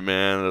time,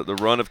 man. The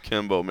run of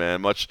Kimbo,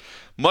 man. Much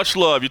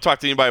love. You talk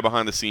to anybody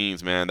behind the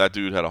scenes, man. That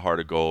dude had a heart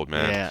of gold,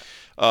 man. Yeah.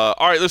 All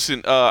right,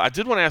 listen, I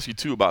did want to ask you,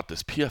 too, about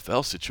this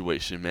PFL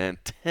situation, man.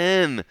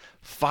 10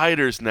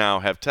 fighters now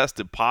have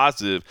tested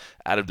positive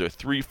out of their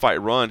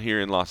 3-fight run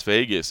here in Las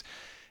Vegas.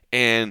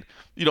 And,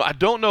 I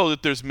don't know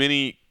that there's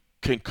many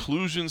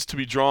conclusions to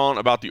be drawn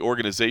about the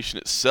organization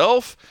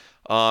itself.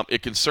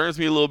 It concerns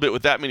me a little bit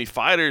with that many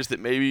fighters that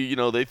maybe,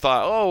 they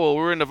thought, oh, well,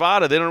 we're in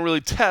Nevada. They don't really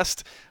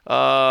test. They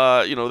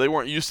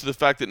weren't used to the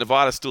fact that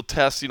Nevada still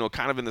tests,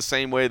 kind of in the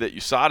same way that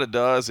USADA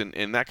does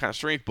and that kind of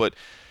strength. But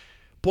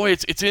boy,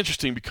 it's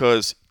interesting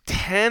because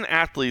 10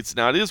 athletes,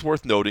 now it is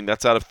worth noting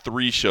that's out of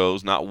 3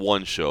 shows, not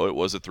 1 show. It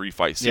was a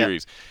 3-fight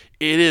series.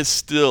 It is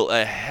still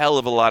a hell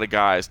of a lot of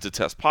guys to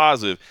test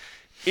positive.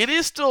 It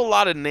is still a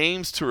lot of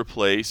names to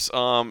replace.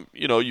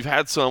 You've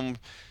had some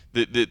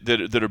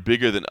that are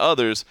bigger than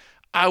others.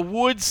 I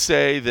would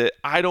say that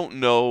I don't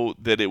know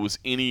that it was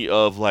any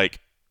of like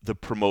the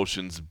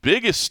promotion's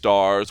biggest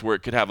stars where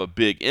it could have a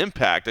big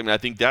impact. I mean, I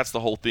think that's the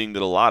whole thing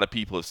that a lot of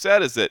people have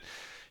said is that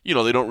they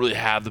don't really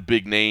have the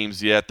big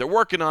names yet. They're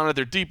working on it.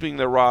 They're deepening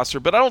their roster.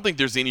 But I don't think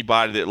there's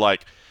anybody that,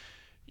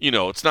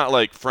 it's not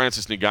like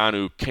Francis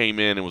Ngannou came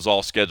in and was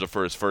all scheduled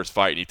for his first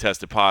fight and he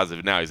tested positive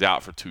and now he's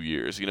out for 2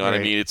 years. You know what I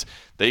mean?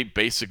 They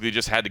basically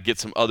just had to get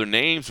some other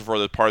names before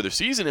the part of their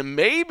season. And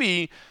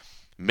maybe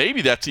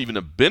that's even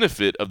a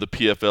benefit of the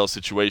PFL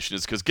situation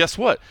is because guess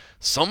what?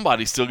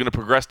 Somebody's still going to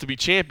progress to be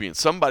champion.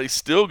 Somebody's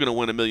still going to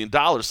win $1 million.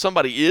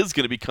 Somebody is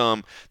going to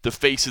become the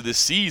face of this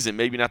season.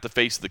 Maybe not the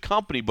face of the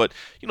company, but,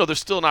 there's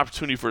still an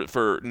opportunity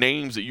for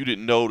names that you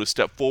didn't know to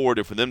step forward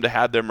and for them to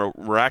have their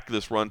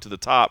miraculous run to the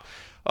top.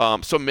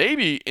 So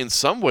maybe in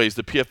some ways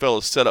the PFL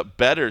is set up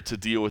better to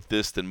deal with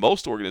this than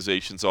most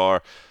organizations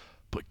are.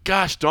 But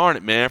gosh darn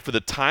it, man, for the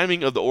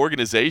timing of the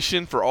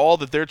organization, for all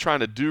that they're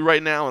trying to do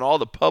right now and all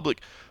the public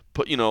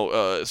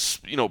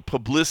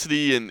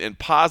publicity and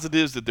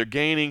positives that they're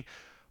gaining,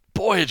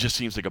 boy, it just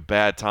seems like a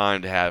bad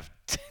time to have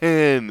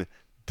 10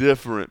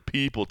 different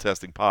people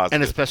testing positive.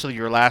 And especially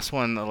the last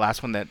one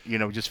that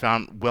just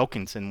found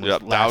Wilkinson was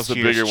that was the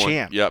bigger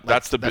champ. One. Yep,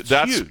 that's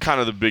kind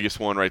of the biggest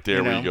one right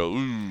there where you go,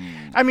 ooh.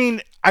 I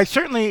mean, I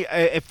certainly,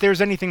 if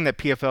there's anything that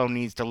PFL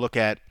needs to look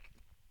at,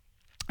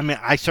 I mean,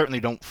 I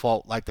certainly don't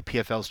fault like the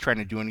PFL's trying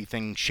to do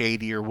anything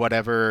shady or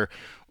whatever,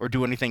 or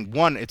do anything.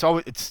 One, it's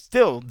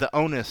still the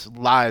onus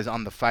lies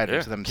on the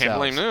fighters themselves. Can't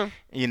blame them.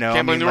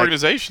 Can't blame the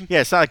organization.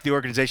 Yeah, it's not like the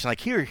organization like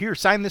here,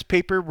 sign this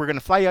paper. We're gonna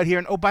fly you out here,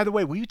 and oh, by the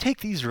way, will you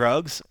take these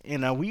drugs?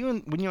 Will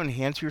you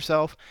enhance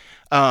yourself?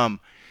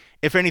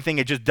 If anything,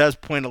 it just does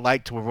point a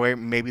light to where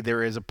maybe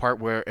there is a part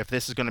where if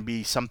this is going to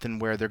be something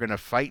where they're going to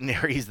fight in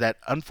areas that,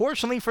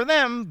 unfortunately for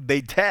them,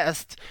 they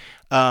test,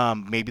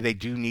 maybe they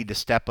do need to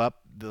step up,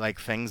 like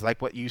things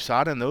like what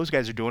USADA and those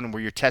guys are doing, and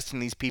where you're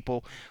testing these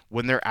people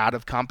when they're out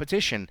of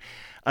competition.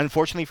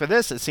 Unfortunately for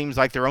this, it seems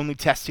like they're only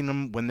testing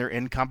them when they're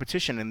in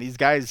competition, and these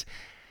guys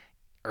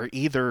are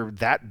either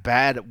that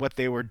bad at what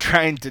they were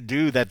trying to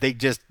do that they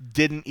just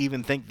didn't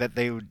even think that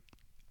they would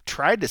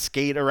try to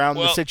skate around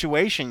the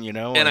situation,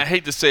 And I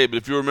hate to say it, but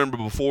if you remember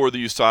before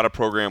the USADA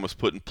program was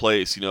put in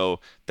place,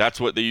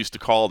 that's what they used to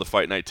call the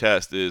fight night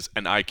test is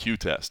an IQ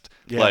test.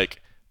 Yeah.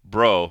 Like,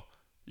 bro,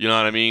 you know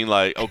what I mean?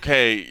 Like,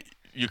 okay,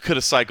 you could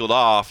have cycled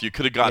off. You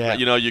could have gotten,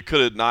 Yeah. you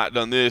could have not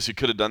done this. You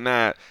could have done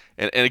that.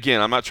 And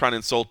again, I'm not trying to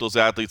insult those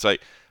athletes.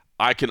 Like,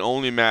 I can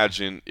only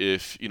imagine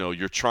if,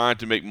 you're trying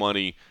to make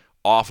money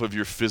off of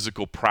your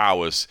physical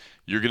prowess,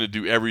 you're going to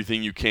do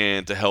everything you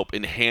can to help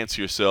enhance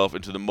yourself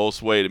into the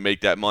most way to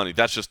make that money.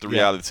 That's just the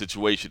reality of the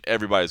situation.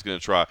 Everybody's going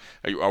to try.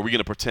 Are we going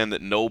to pretend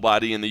that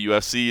nobody in the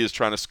UFC is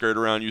trying to skirt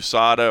around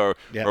USADA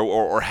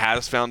or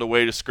has found a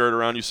way to skirt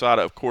around USADA?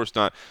 Of course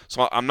not.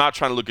 So I'm not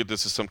trying to look at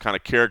this as some kind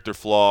of character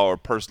flaw or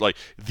person like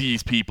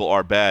these people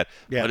are bad.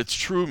 Yeah. But it's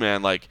true,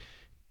 man. Like,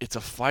 it's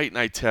a fight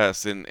night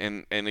test,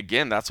 and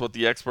again, that's what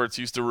the experts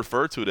used to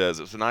refer to it as.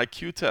 It's an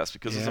IQ test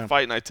because it's a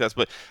fight night test.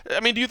 But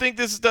I mean, do you think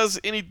this does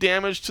any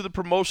damage to the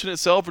promotion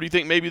itself, or do you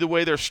think maybe the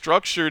way they're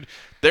structured,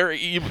 they're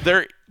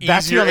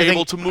easier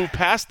able to move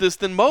past this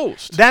than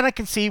most? That I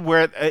can see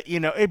where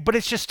but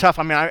it's just tough.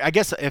 I mean, I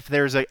guess if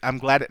I'm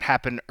glad it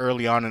happened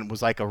early on and it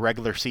was like a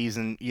regular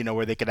season,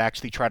 where they could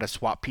actually try to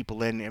swap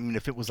people in. I mean,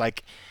 if it was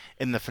like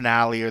in the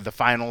finale or the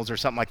finals or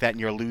something like that,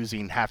 and you're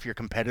losing half your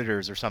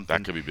competitors or something,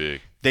 that could be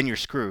big. Then you're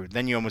screwed.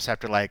 Then you almost have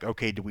to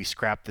okay, do we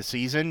scrap the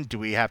season? Do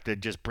we have to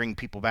just bring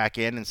people back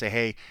in and say,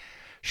 hey,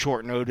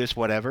 short notice,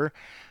 whatever?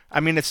 I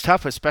mean, it's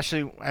tough,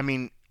 especially,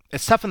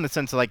 it's tough in the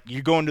sense of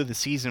you go into the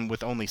season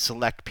with only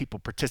select people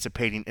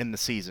participating in the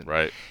season.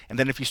 Right. And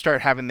then if you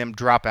start having them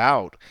drop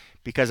out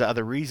because of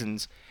other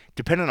reasons,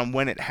 depending on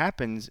when it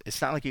happens,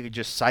 it's not like you could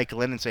just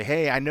cycle in and say,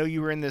 hey, I know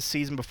you were in this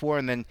season before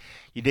and then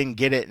you didn't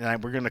get it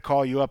and we're going to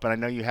call you up and I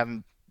know you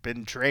haven't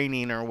been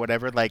training or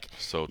whatever.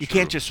 So you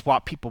can't just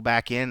swap people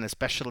back in,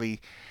 especially,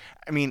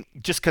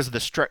 just because of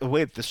the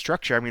way of the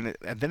structure. And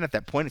then at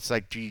that point, it's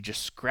like, do you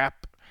just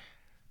scrap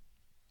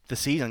the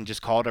season,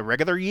 just call it a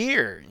regular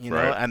year,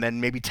 right. and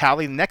then maybe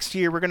tally next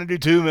year we're going to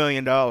do $2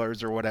 million or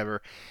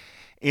whatever.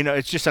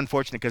 It's just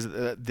unfortunate because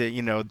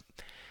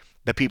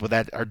the people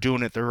that are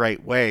doing it the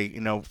right way,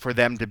 for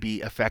them to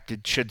be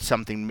affected should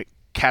something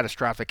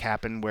catastrophic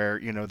happen where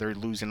they're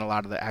losing a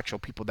lot of the actual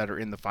people that are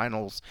in the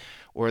finals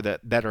or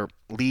that are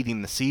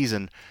leading the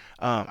season.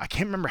 I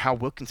can't remember how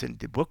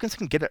did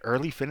Wilkinson get an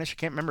early finish? I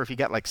can't remember if he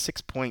got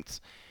 6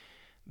 points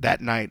that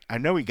night. I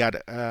know he got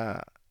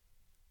I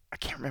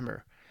can't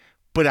remember.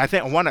 But I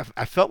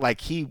felt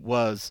like he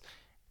was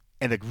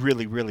in a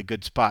really, really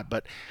good spot.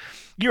 But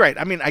you're right.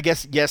 I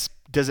guess, yes,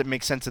 does it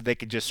make sense that they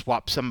could just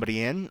swap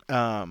somebody in?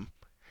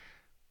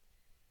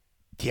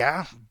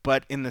 Yeah,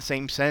 but in the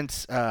same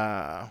sense,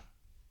 I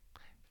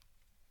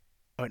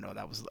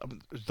was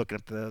looking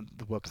at the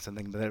Wilkinson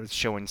thing, but it was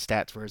showing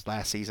stats for his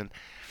last season.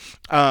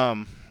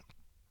 I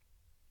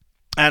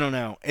don't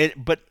know.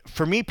 But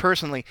for me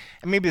personally,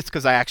 and maybe it's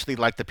because I actually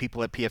like the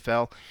people at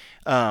PFL,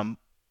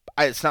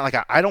 it's not like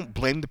I don't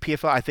blame the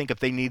PFL. I think if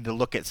they need to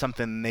look at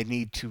something, they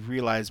need to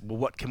realize, well,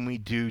 what can we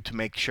do to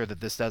make sure that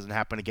this doesn't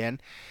happen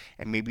again?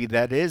 And maybe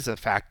that is a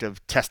fact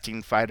of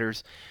testing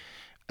fighters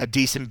a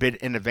decent bit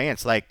in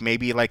advance.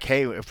 Maybe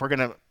hey, if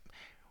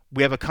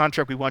we have a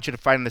contract, we want you to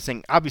fight in this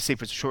thing. Obviously,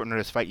 if it's a short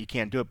notice fight, you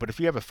can't do it. But if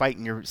you have a fight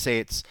and say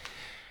it's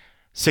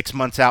 6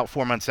 months out,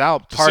 4 months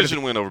out.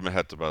 Decision win over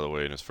Maheta, by the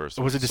way, in his first.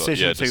 It was a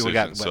decision, so we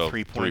got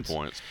 3 points. 3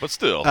 points, but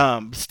still.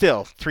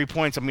 Still 3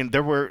 points. They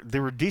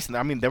were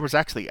decent. There was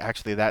actually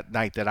that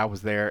night that I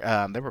was there.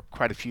 There were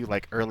quite a few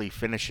early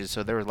finishes,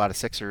 so there were a lot of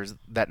sixers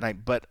that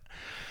night. But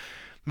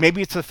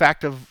maybe it's the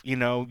fact of you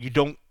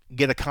don't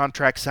get a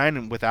contract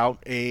signed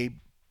without a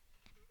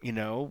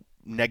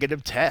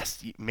negative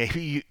test.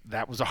 Maybe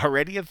that was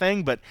already a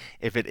thing, but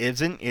if it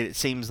isn't, it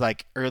seems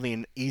like early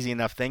and easy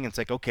enough thing. It's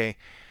okay.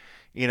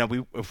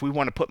 If we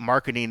want to put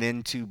marketing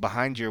into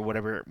behind you or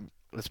whatever,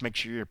 let's make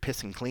sure you're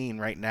pissing clean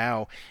right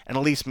now, and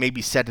at least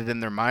maybe set it in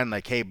their mind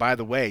hey, by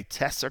the way,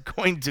 tests are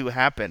going to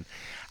happen.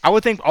 I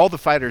would think all the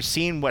fighters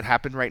seeing what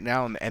happened right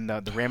now and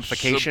the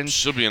ramifications.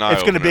 Should be an eye-opener.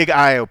 It's going to be a big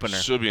eye-opener.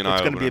 Should be an eye-opener.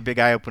 It's going to be a big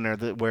eye-opener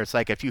where it's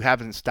if you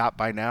haven't stopped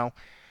by now,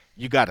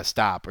 you got to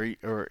stop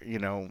or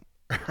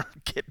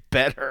get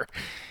better.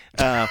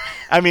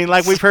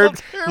 We've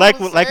heard,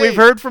 we've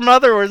heard from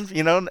other ones,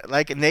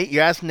 Nate. You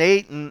asked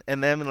Nate and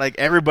them,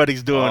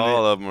 everybody's doing it.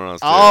 All of them are on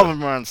steroids. All of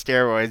them are on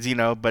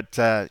steroids, But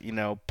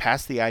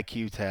past the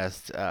IQ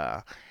test.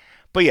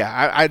 But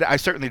yeah, I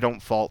certainly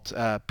don't fault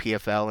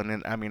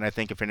PFL, and I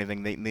think if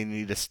anything, they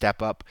need to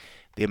step up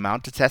the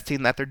amount of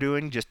testing that they're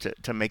doing just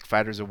to make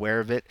fighters aware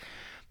of it.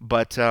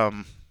 But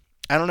I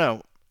don't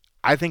know.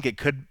 I think it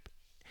could.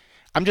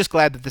 I'm just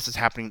glad that this is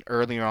happening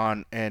earlier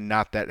on and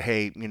not that,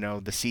 hey,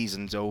 the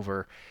season's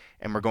over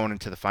and we're going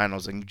into the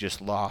finals and you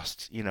just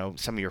lost,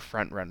 some of your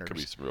front runners. Could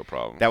be some real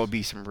problems. That would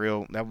be some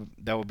real,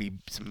 that would be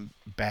some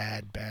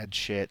bad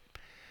shit.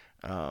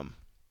 But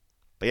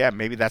yeah,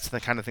 maybe that's the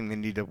kind of thing they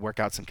need to work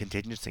out some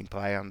contingency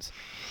plans.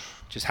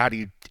 Just how do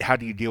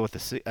you deal with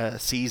the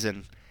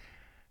season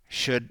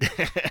should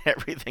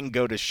everything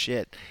go to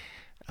shit?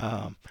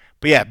 But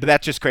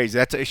that's just crazy.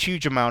 That's a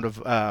huge amount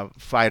of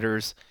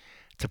fighters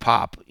to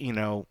pop,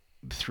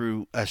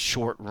 through a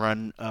short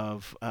run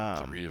of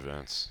 3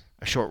 events,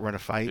 a short run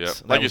of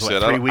fights. Like you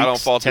said, I don't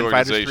fault the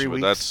organization,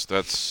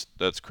 but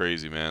that's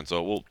crazy, man.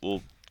 So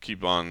we'll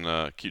keep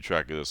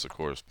track of this, of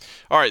course.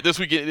 All right, this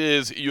weekend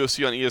is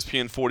UFC on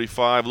ESPN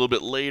 45. A little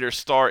bit later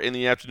start in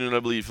the afternoon, I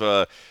believe.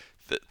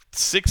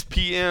 6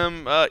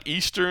 p.m.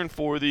 Eastern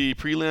for the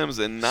prelims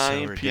and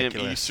 9 p.m.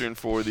 Eastern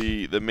for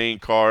the main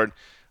card.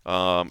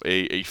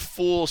 A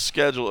full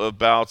schedule of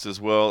bouts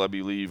as well. I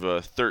believe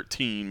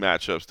 13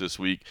 matchups this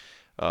week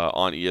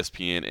on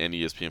ESPN and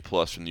ESPN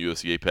Plus from the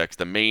UFC Apex.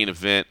 The main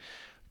event,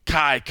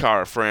 Kai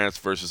Kara-France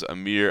versus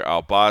Amir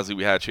Albazi.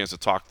 We had a chance to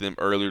talk to them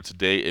earlier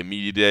today at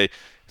Media Day.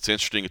 It's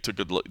interesting. It took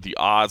the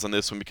odds on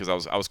this one because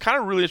I was kind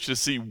of really interested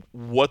to see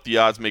what the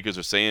odds makers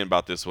are saying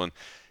about this one.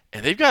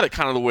 And they've got it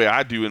kind of the way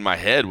I do in my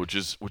head, which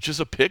is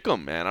a pick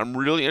 'em, man. I'm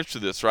really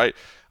interested in this, right?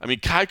 I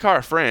mean, Kai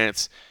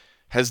Kara-France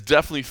has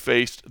definitely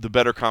faced the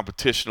better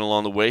competition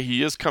along the way.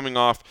 He is coming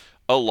off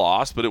a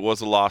loss, but it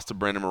was a loss to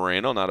Brandon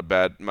Moreno. Not a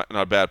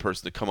bad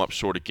person to come up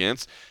short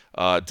against.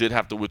 Did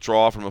have to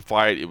withdraw from a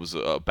fight. It was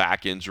a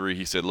back injury.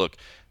 He said, "Look,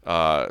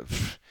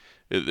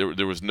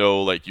 there was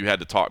no, like, you had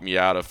to talk me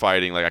out of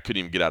fighting. Like, I couldn't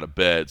even get out of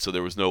bed, so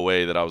there was no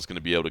way that I was going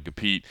to be able to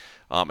compete."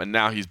 And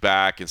now he's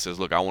back and says,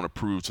 "Look, I want to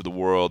prove to the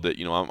world that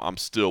I'm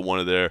still one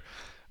of their.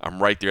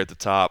 I'm right there at the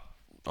top.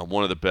 I'm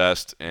one of the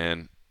best."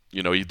 And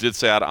he did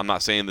say, "I'm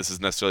not saying this is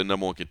necessarily the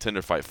 #1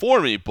 contender fight for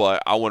me,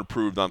 but I want to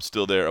prove that I'm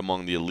still there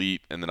among the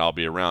elite, and then I'll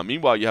be around."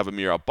 Meanwhile, you have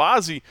Amir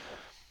Albazi,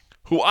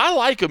 who I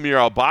like Amir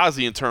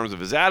Albazi in terms of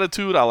his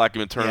attitude. I like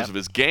him in terms of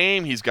his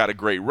game. He's got a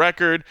great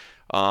record.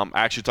 I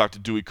actually talked to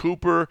Dewey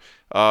Cooper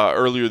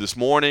earlier this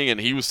morning, and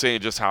he was saying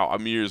just how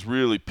Amir is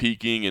really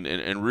peaking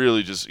and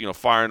really just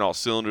firing all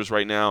cylinders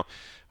right now.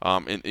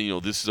 And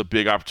this is a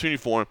big opportunity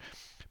for him.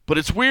 But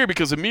it's weird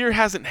because Amir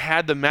hasn't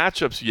had the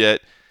matchups yet.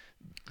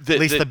 At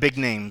least the big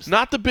names.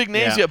 Not the big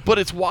names yet, but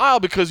it's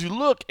wild because you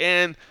look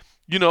and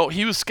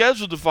he was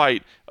scheduled to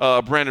fight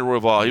Brandon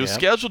Royval. He was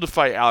scheduled to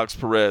fight Alex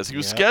Perez. He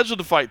was scheduled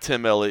to fight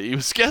Tim Elliott. He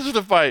was scheduled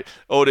to fight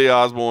Ode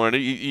Osborne.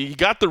 He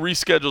got the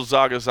rescheduled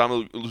Zaga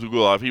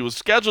Samulugulov. He was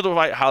scheduled to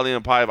fight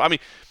Halian Paev. I mean,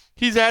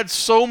 he's had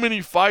so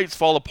many fights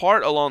fall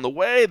apart along the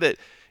way that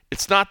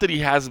it's not that he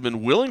hasn't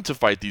been willing to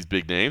fight these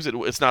big names.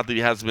 It's not that he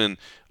hasn't been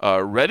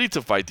ready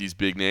to fight these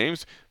big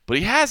names, but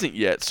he hasn't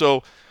yet.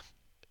 So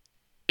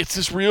it's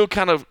this real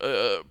kind of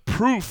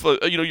proof.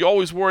 You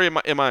always worry,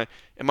 am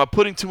I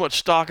putting too much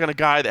stock on a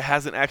guy that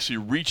hasn't actually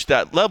reached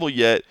that level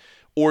yet,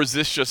 or is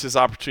this just his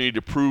opportunity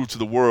to prove to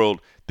the world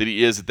that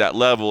he is at that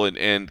level?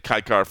 And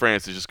Kai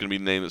Kara-France is just going to be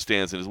the name that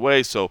stands in his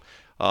way. So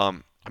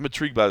I'm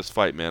intrigued by this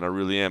fight, man. I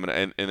really am.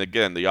 And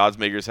again, the odds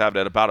makers have it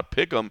at about a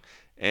pick 'em,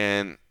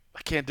 and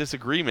I can't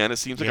disagree, man. It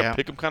seems like a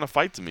pick 'em kind of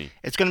fight to me.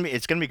 It's gonna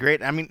be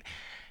great. I mean,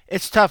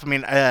 it's tough. I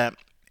mean,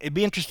 it'd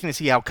be interesting to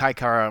see how Kai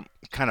Kara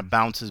kind of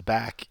bounces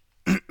back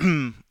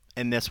in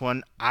this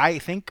one. I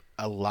think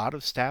a lot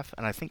of staff,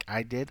 and I think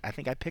I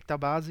picked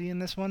Albazi in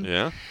this one.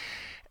 Yeah.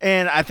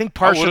 And I think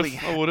partially,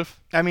 I would have.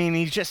 I mean,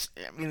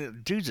 the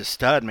dude's a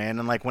stud, man.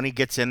 And like when he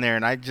gets in there,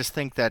 and I just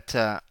think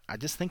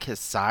his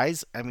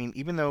size. I mean,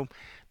 even though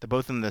they're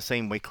both in the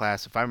same weight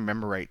class, if I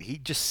remember right, he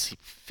just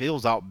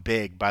feels out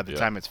big by the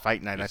time it's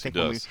fight night. Yes, I think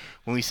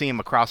when we see him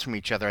across from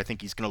each other, I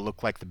think he's going to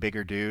look like the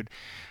bigger dude.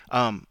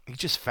 He's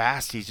just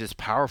fast. He's just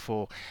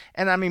powerful.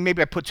 And I mean,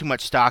 maybe I put too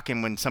much stock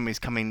in when somebody's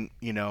coming,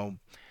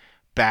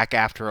 back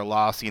after a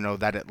loss,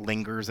 that it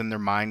lingers in their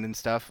mind and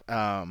stuff.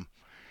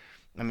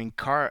 I mean,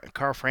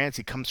 Kara-France,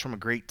 he comes from a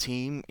great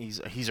team.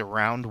 He's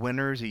around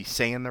winners. He's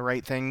saying the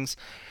right things.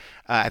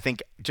 I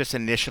think just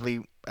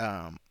initially,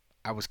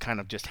 I was kind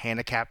of just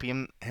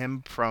handicapping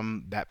him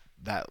from that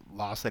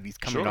loss that he's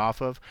coming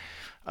off of.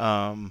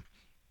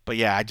 But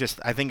yeah,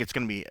 I think it's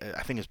be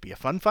a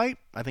fun fight.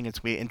 I think it's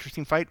gonna be an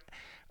interesting fight.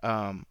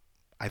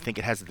 I think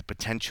it has the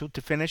potential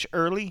to finish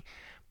early,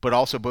 but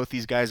also both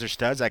these guys are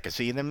studs. I could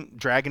see them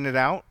dragging it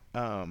out.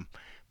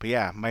 But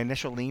yeah, my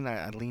initial lean,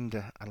 I leaned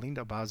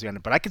Albazi on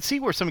it, but I could see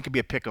where someone could be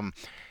a pick 'em,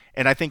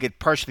 and I think it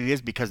partially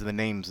is because of the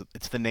names.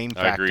 It's the name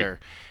factor. I agree.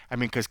 I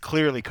mean, because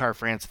clearly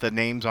Kara-France, the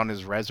names on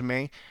his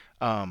resume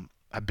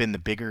have been the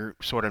bigger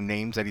sort of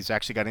names that he's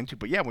actually got into.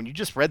 But yeah, when you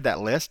just read that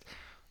list,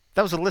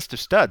 that was a list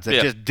of studs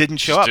that just didn't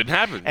show up. Didn't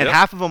happen. And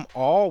half of them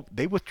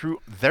they withdrew.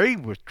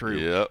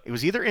 Yep. It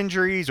was either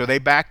injuries or they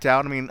backed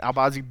out. I mean,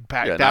 Albazi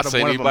backed out of one of them. Not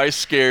saying anybody's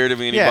scared of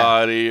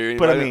anybody. Or anybody.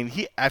 But I mean,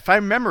 if I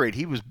remember it,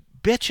 he was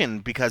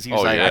bitching because he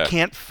was I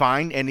can't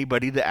find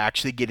anybody to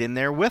actually get in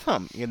there with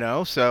him,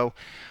 So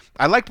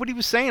I liked what he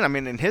was saying. I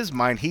mean, in his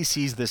mind, he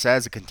sees this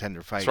as a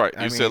contender fight. That's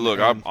right. He said, "Look,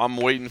 I'm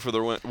waiting for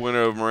the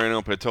winner of Moreno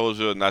and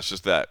Pantoja, and that's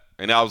just that."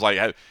 And I was like,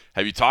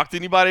 "Have you talked to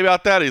anybody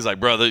about that?" He's like,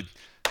 "Brother,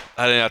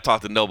 I didn't have to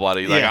talk to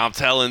nobody. Like, I'm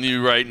telling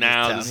you right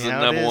now, this is the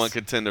 #1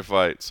 contender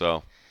fight."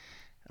 So,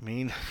 I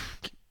mean,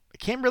 I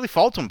can't really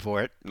fault him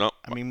for it. No.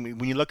 I mean,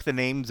 when you look at the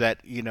names that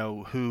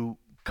who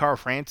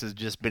Kara-France has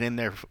just been in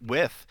there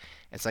with,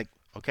 it's like,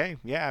 okay,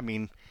 yeah. I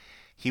mean,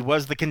 he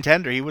was the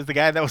contender. He was the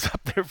guy that was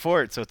up there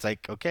for it. So it's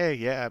like, okay,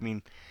 yeah. I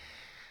mean,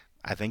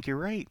 I think you're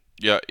right.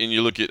 Yeah, and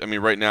you look at,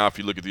 right now, if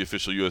you look at the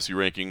official UFC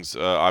rankings,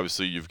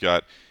 obviously you've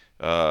got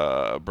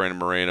Brandon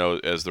Moreno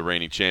as the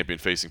reigning champion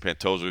facing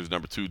Pantoja, who's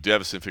number 2.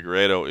 Davison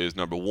Figueiredo is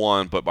number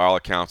 1, but by all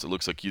accounts, it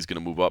looks like he's going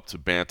to move up to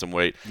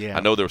bantamweight. Yeah. I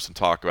know there was some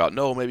talk about,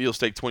 no, maybe he'll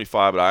stake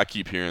 25, but I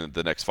keep hearing that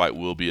the next fight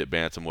will be at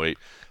bantamweight.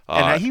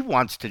 And he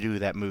wants to do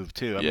that move,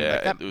 too. I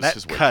mean,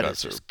 that cut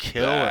is just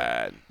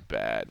killer.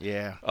 Bad.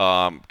 Yeah.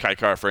 Kai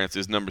Kara France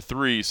is number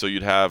 3, so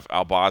you'd have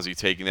Albazi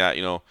taking that.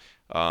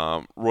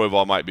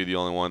 Royval might be the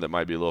only one that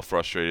might be a little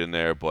frustrated in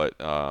there, but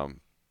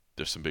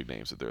there's some big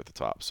names that they're at the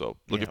top. So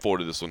looking forward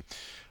to this one.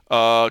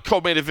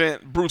 Co-main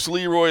event, Bruce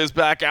Leroy is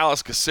back.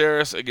 Alex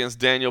Caceres against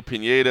Daniel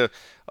Pineda.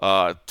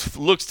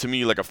 Looks to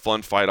me like a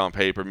fun fight on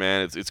paper,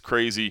 man. It's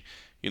crazy.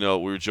 We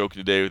were joking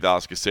today with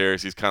Alex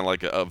Caceres. He's kind of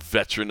like a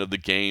veteran of the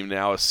game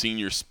now, a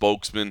senior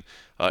spokesman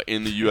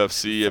in the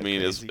UFC. I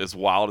mean, as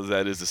wild as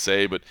that is to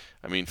say, but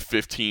I mean,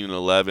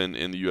 15-11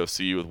 in the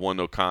UFC with 1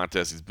 no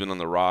contest. He's been on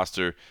the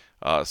roster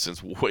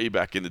since way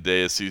back in the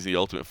day. His season, The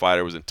Ultimate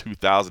Fighter, was in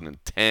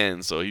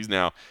 2010, so he's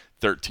now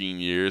 13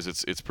 years.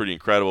 It's pretty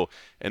incredible.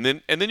 And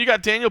then you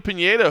got Daniel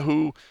Pineda,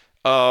 who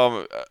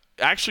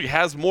actually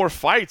has more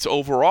fights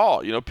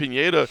overall.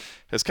 Pineda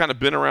has kind of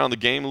been around the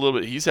game a little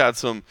bit. He's had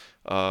some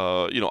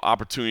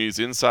opportunities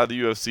inside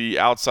the UFC,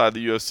 outside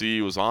the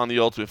UFC. Was on The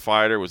Ultimate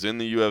Fighter, was in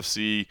the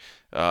UFC,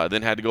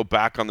 then had to go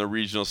back on the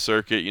regional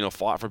circuit.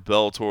 Fought for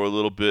Bellator a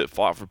little bit,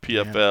 fought for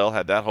PFL,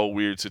 had that whole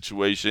weird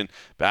situation,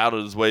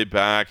 battled his way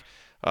back.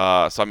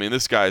 So I mean,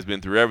 this guy's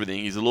been through everything.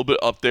 He's a little bit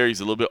up there. He's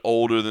a little bit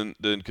older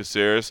than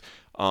Caceres,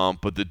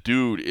 but the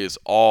dude is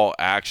all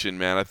action,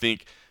 man. I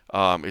think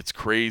it's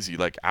crazy.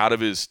 Like, out of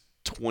his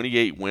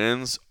 28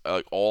 wins,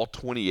 all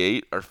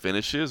 28 are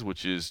finishes,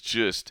 which is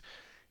just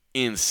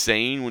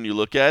insane when you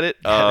look at it.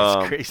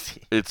 That's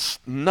crazy. It's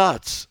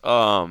nuts.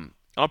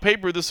 On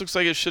paper, this looks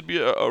like it should be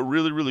a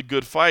really, really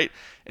good fight.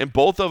 And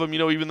both of them,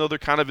 even though they're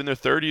kind of in their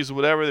 30s or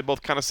whatever, they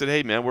both kind of said,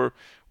 hey, man, we're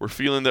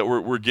feeling that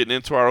we're getting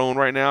into our own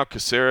right now.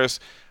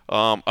 Caceres,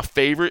 a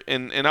favorite,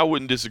 and I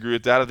wouldn't disagree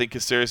with that. I think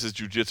Caceres'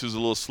 jiu-jitsu is a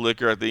little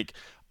slicker. I think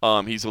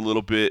he's a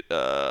little bit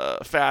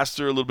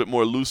faster, a little bit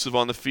more elusive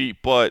on the feet,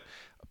 but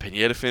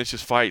Pineda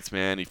finishes fights,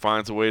 man. He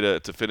finds a way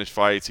to finish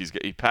fights.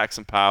 He packs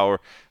some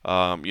power.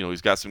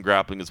 He's got some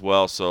grappling as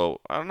well.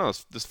 So, I don't know.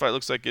 This fight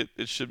looks like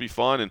it should be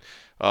fun.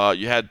 And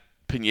you had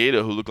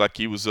Pineda, who looked like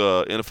he was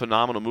in a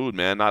phenomenal mood,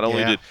 man. Not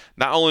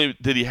only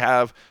did he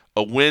have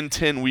a win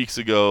 10 weeks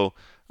ago,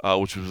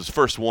 which was his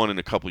first one in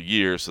a couple of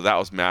years, so that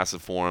was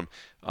massive for him,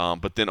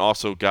 but then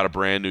also got a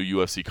brand new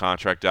UFC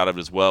contract out of it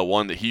as well,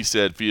 one that he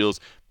said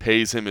feels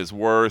pays him his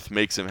worth,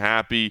 makes him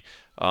happy.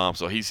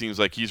 So he seems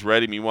like he's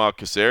ready. Meanwhile,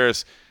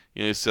 Caceres,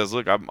 he says,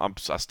 "Look, I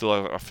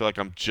feel like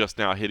I'm just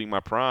now hitting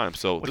my prime."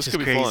 So this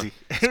could be fun.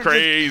 It's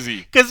crazy.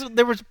 Because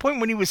there was a point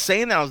when he was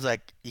saying that, I was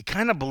like, you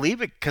kind of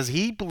believe it because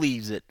he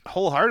believes it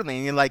wholeheartedly.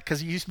 And you're like,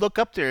 because you look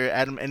up there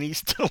at him and he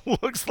still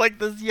looks like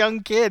this young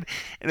kid.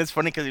 And it's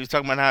funny because he was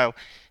talking about how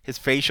his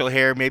facial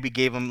hair maybe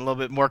gave him a little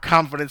bit more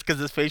confidence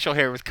because his facial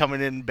hair was coming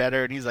in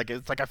better. And he's like,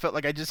 it's like I felt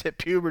like I just hit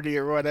puberty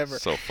or whatever.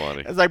 So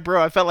funny. It's like,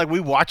 bro, I felt like we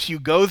watched you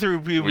go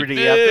through puberty.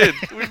 We did.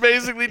 We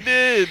basically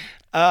did.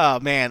 Oh,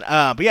 man.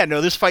 But yeah,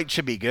 no, this fight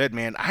should be good,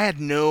 man. I had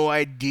no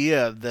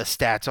idea the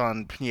stats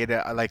on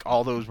Pineda, like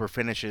all those were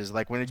finishes.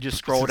 Like when it just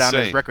scrolled down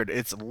his record,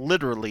 it's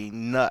literally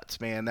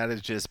nuts, man. That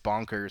is just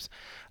bonkers.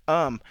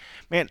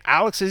 Man,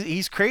 Alex,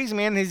 he's crazy,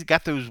 man. He's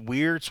got those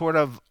weird sort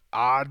of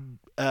odd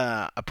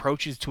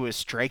approaches to his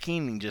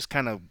striking and just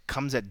kind of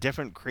comes at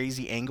different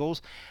crazy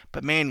angles.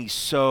 But, man, he's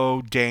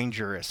so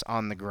dangerous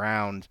on the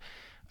ground.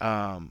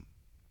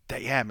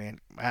 Yeah, man,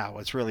 wow,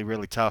 it's really,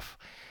 really tough.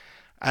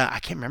 I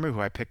can't remember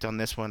who I picked on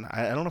this one.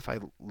 I don't know if I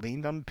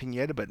leaned on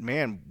Pineda, but,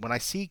 man, when I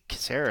see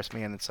Caceres,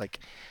 man, it's like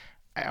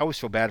I always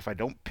feel bad if I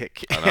don't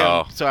pick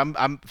him. So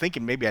I'm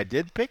thinking maybe I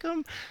did pick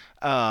him.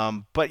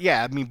 But,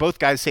 yeah, I mean, both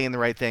guys saying the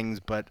right things,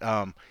 but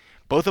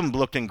both of them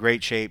looked in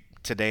great shape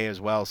today as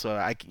well.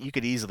 So you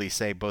could easily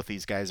say both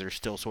these guys are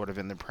still sort of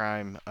in their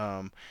prime.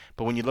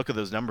 But when you look at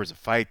those numbers of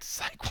fights,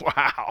 it's like,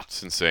 wow.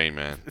 It's insane,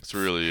 man. It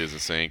really is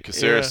insane.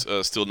 Caceres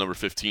still number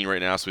 15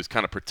 right now, so he's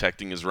kind of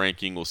protecting his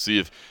ranking. We'll see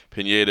if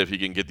Pineda, if he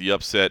can get the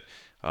upset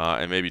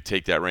and maybe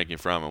take that ranking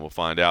from him. We'll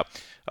find out.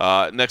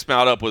 Next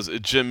bout up was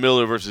Jim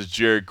Miller versus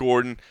Jared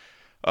Gordon.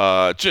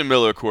 Jim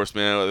Miller, of course,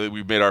 man.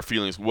 We've made our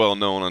feelings well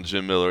known on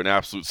Jim Miller, an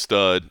absolute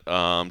stud.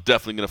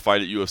 Definitely going to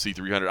fight at UFC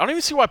 300. I don't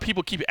even see why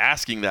people keep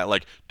asking that.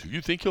 Like, do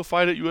you think he'll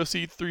fight at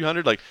UFC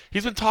 300? Like,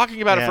 he's been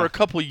talking about it for a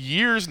couple of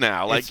years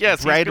now. Like, it's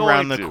yes, right he's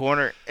around going the to.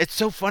 corner. It's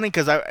so funny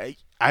because I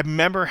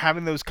remember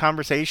having those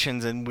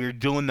conversations and we were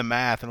doing the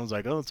math and I was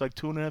like, oh, it's like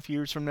 2.5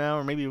 years from now,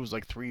 or maybe it was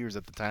like 3 years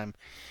at the time.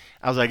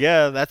 I was like,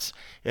 yeah, that's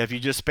if you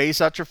just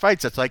space out your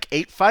fights, that's like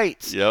 8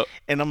 fights. Yep.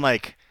 And I'm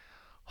like,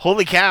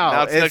 holy cow.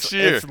 Now it's next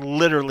year. It's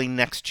literally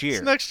next year.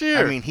 It's next year.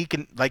 I mean, he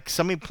can, like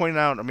somebody pointed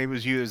out, or maybe it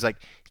was you, it was like,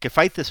 he could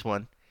fight this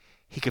one.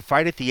 He could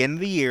fight at the end of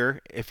the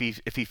year if he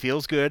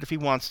feels good, if he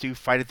wants to,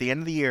 fight at the end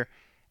of the year,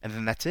 and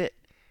then that's it.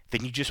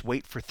 Then you just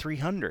wait for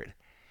 300.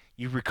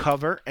 You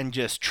recover and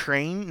just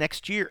train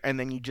next year, and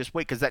then you just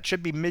wait, because that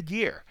should be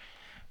mid-year.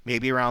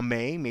 Maybe around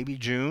May, maybe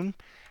June.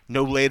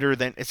 no later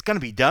than it's going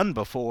to be done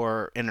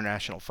before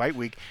International Fight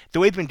Week. The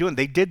way they've been doing,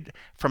 they did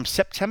from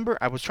September.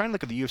 I was trying to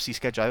look at the UFC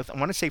schedule. I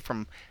want to say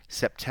from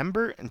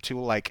September until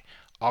like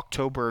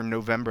October or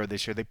November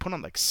this year, they put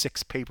on like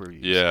 6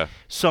 pay-per-views. Yeah.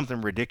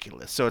 Something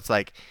ridiculous. So it's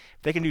like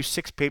if they can do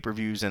 6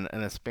 pay-per-views in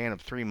a span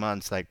of 3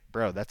 months, like,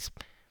 bro, that's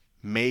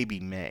maybe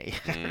May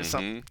or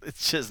something.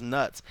 It's just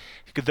nuts.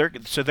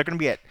 So they're going to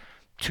be at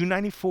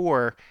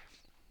 294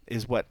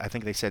 is what I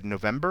think they said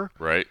November.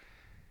 Right.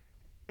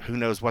 Who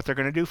knows what they're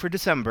going to do for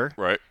December?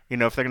 Right. You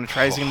know, if they're going to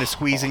try to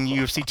squeeze in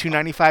UFC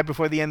 295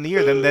 before the end of the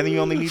year, then you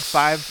only need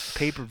 5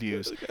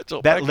 pay-per-views.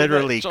 That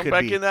literally could be. Jump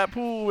back in that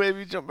pool,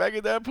 baby. Jump back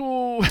in that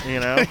pool. You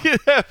know,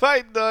 get that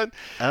fight done.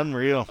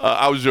 Unreal.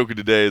 I was joking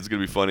today. It's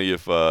going to be funny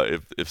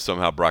if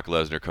somehow Brock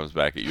Lesnar comes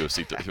back at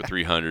UFC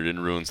 300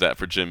 and ruins that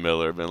for Jim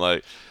Miller. Been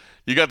like,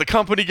 you got the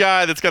company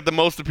guy that's got the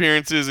most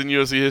appearances in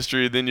UFC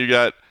history. Then you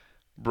got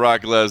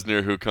Brock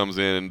Lesnar, who comes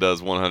in and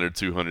does 100,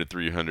 200,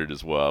 300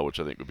 as well, which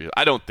I think would be.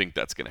 I don't think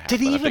that's going to happen.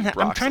 Did he even? I think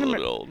Brock's I'm trying a to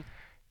little old.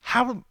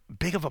 How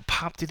big of a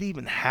pop did he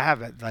even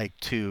have at like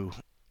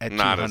at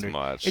Not 200? as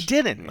much. It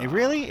didn't. No. It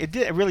really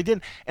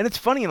didn't. And it's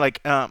funny,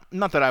 like,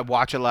 not that I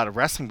watch a lot of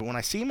wrestling, but when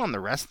I see him on the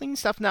wrestling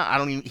stuff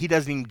now, he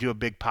doesn't even do a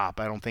big pop.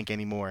 I don't think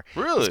anymore.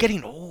 Really? He's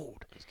getting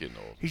old.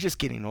 He's just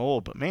getting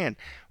old. But man,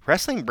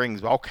 wrestling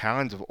brings all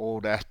kinds of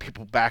old ass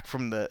people back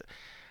from the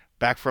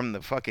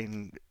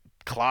fucking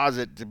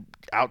closet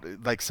out.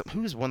 Like,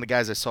 who's one of the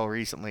guys I saw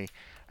recently?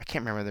 I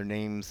can't remember their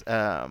names.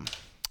 Not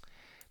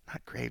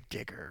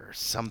Gravedigger or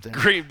something.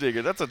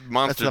 Gravedigger, that's a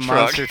monster truck. That's a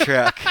monster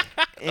truck.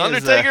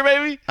 Undertaker,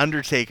 maybe?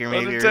 Undertaker,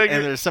 maybe. Undertaker.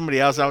 And there's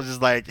somebody else. I was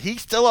just like,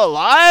 he's still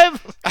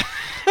alive?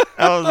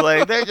 I was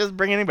like, they're just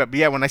bringing him back. But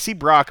yeah, when I see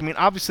Brock, I mean,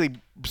 obviously,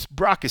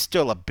 Brock is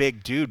still a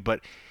big dude,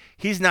 but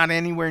he's not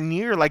anywhere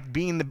near like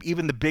being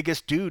even the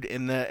biggest dude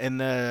in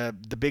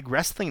the big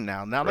wrestling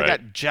now. Now they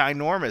got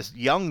ginormous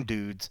young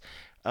dudes.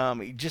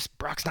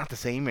 Brock's not the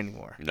same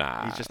anymore.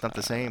 Nah, he's just not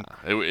the same.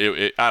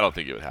 I don't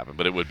think it would happen,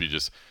 but it would be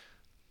just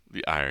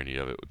the irony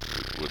of it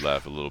would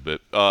laugh a little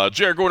bit.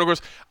 Jared Gordon, of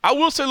course. I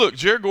will say, look,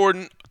 Jared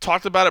Gordon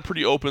talked about it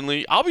pretty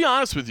openly. I'll be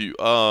honest with you.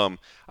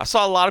 I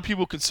saw a lot of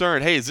people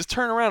concerned. Hey, is this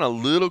turnaround a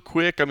little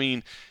quick? I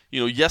mean,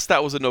 yes,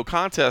 that was a no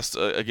contest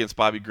against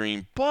Bobby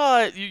Green,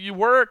 but you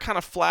were kind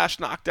of flash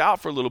knocked out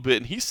for a little bit.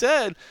 And he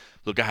said,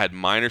 look, I had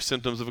minor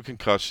symptoms of a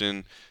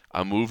concussion.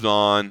 I moved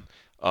on.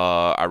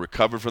 I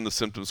recovered from the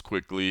symptoms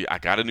quickly. I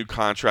got a new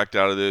contract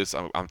out of this.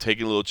 I'm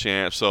taking a little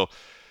chance. So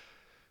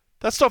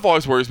that stuff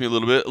always worries me a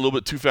little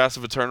bit too fast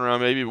of a turnaround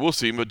maybe. But we'll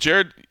see. But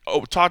Jared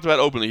talked about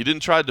it openly. He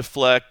didn't try to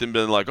deflect and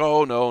been like,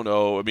 oh,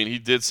 no. I mean, he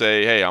did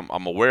say, hey,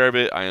 I'm aware of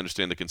it. I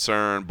understand the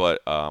concern,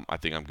 but I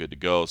think I'm good to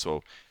go.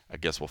 So I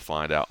guess we'll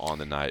find out on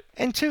the night.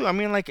 And, too, I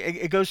mean, like,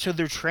 it goes to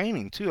their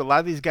training, too. A lot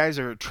of these guys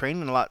are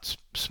training a lot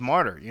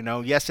smarter.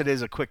 Yes, it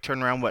is a quick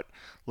turnaround,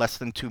 less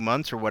than 2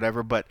 months or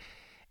whatever, but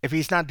if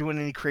he's not doing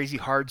any crazy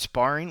hard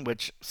sparring,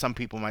 which some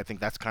people might think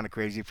that's kind of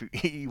crazy if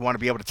you want to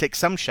be able to take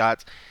some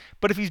shots,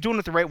 but if he's doing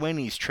it the right way and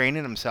he's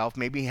training himself,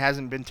 maybe he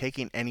hasn't been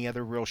taking any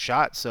other real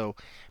shots, so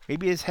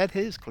maybe his head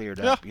is cleared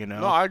up,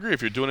 No, I agree.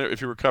 If you're doing it, if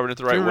you're recovering it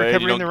the right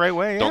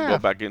way, don't go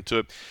back into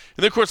it.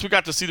 And then, of course, we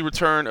got to see the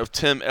return of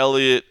Tim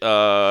Elliott,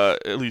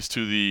 at least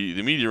to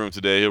the media room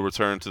today. He'll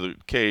return to the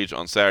cage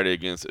on Saturday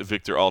against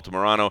Victor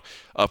Altamirano.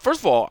 First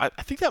of all, I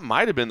think that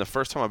might have been the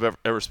first time I've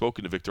ever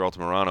spoken to Victor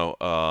Altamirano.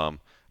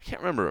 I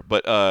can't remember,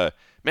 but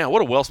man,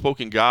 what a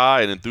well-spoken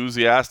guy and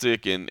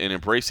enthusiastic and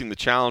embracing the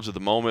challenge of the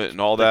moment and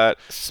all that.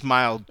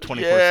 Smiled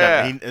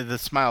 24/7. The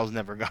smile's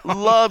never gone.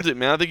 Loved it,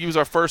 man. I think he was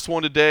our first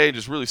one today and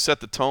just really set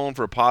the tone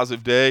for a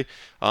positive day.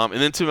 And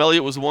then Tim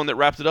Elliott was the one that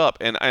wrapped it up.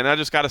 And I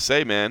just got to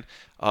say, man,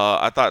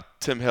 I thought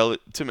Tim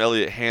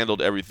Elliott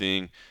handled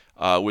everything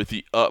with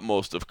the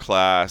utmost of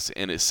class,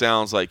 and it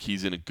sounds like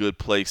he's in a good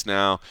place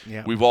now.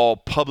 Yeah. We've all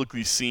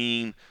publicly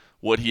seen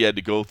what he had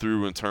to go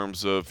through in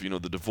terms of,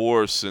 the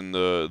divorce and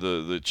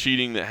the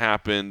cheating that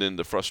happened and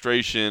the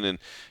frustration. And,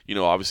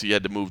 obviously he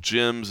had to move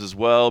gyms as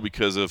well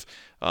because of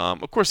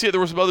course, there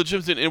were some other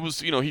gyms. And it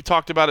was, he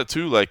talked about it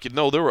too. Like,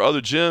 there were other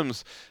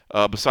gyms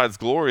besides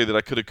Glory that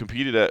I could have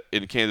competed at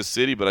in Kansas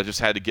City, but I just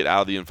had to get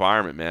out of the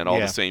environment, man. All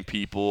the same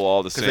people,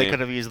 all the same. Because they could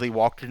have easily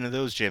walked into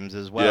those gyms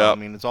as well. Yep.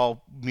 I mean, it's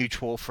all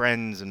mutual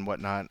friends and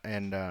whatnot.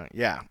 And,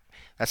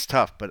 that's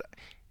tough. But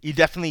you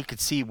definitely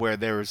could see where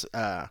there's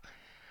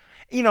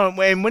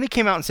and when he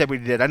came out and said what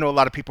he did, I know a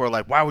lot of people are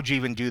like, why would you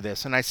even do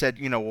this? And I said,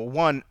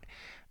 one,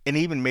 and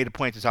he even made a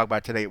point to talk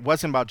about today, it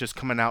wasn't about just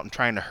coming out and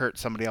trying to hurt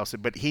somebody else,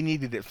 but he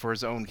needed it for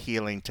his own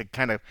healing, to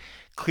kind of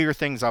clear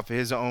things off of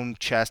his own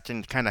chest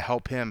and kind of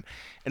help him.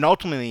 And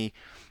ultimately,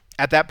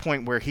 at that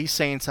point where he's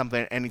saying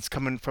something and he's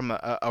coming from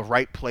a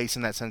right place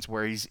in that sense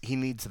where he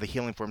needs the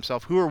healing for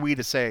himself, who are we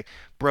to say,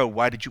 bro,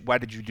 why did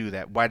you do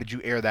that? Why did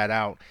you air that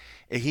out?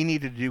 He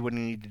needed to do what he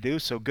needed to do,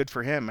 so good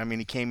for him. I mean,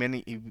 he came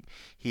in,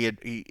 he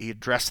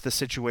addressed the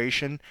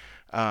situation,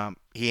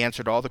 he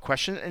answered all the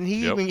questions, and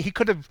he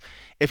could have,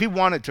 if he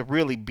wanted to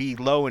really be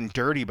low and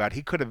dirty about it,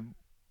 he could have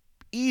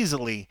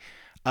easily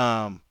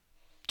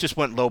just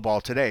went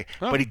lowball today.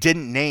 But he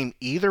didn't name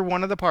either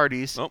one of the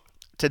parties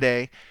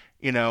today.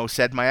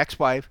 said my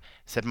ex-wife,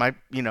 said my,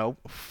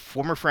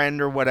 former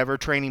friend or whatever,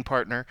 training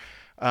partner.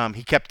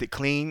 He kept it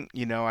clean.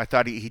 I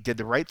thought he did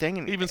the right thing.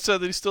 And He even said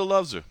that he still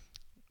loves her.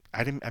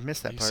 I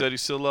missed that He part. said he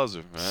still loves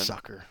her, man.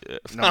 Sucker. Yeah.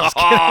 No, I'm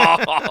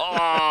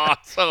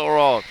just kidding. So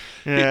wrong.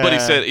 Yeah. But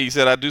he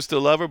said I do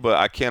still love her, but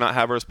I cannot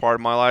have her as part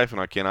of my life,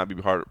 and I cannot be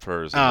part of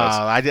hers.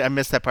 I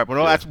missed that part.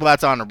 But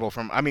that's honorable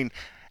from. I mean,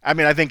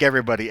 I think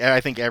every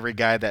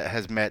guy that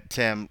has met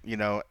Tim,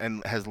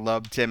 and has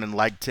loved Tim and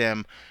liked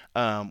Tim,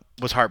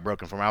 was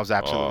heartbroken for him. I was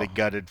absolutely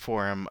gutted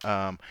for him.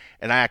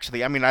 And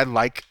I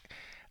like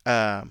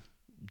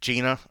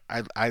Gina.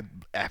 I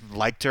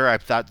liked her. I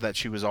thought that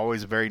she was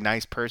always a very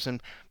nice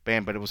person,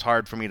 but it was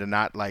hard for me to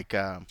not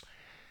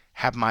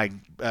have my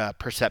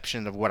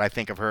perception of what I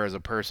think of her as a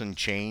person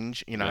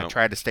change. I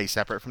try to stay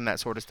separate from that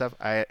sort of stuff.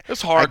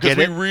 It's hard because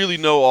we really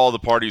know all the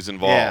parties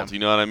involved. Yeah. You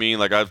know what I mean?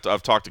 Like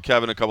I've talked to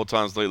Kevin a couple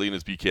times lately in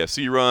his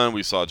BKFC run.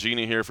 We saw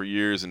Gina here for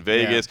years in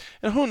Vegas,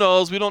 and who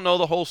knows? We don't know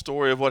the whole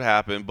story of what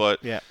happened,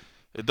 but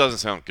it doesn't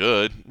sound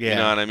good. Yeah. You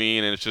know what I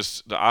mean? And it's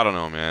just, I don't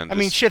know, man. I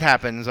mean, shit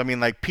happens. I mean,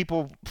 like,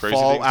 people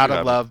fall out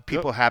of love.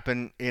 People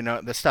happen.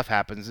 The stuff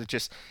happens. It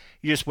just,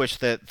 you just wish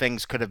that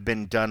things could have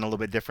been done a little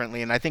bit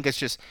differently. And I think it's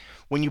just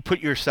when you put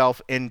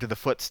yourself into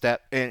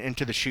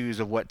the shoes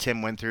of what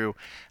Tim went through.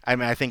 I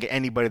mean, I think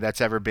anybody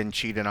that's ever been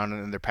cheated on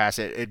in their past,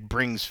 it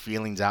brings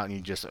feelings out,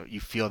 and you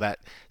feel that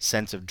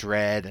sense of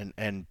dread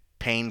and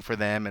pain for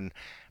them and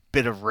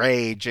bit of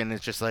rage, and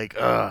it's just like,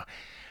 ugh.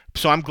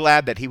 So I'm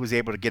glad that he was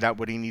able to get out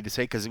what he needed to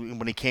say, because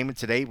when he came in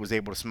today, he was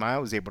able to smile,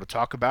 was able to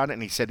talk about it,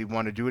 and he said he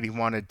wanted to do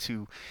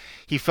it.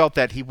 He felt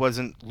that he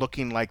wasn't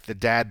looking like the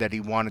dad that he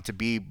wanted to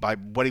be by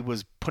what he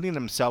was putting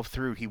himself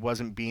through. He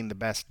wasn't being the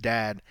best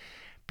dad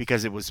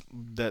because it was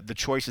the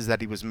choices that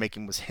he was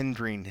making was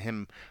hindering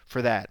him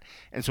for that.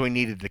 And so he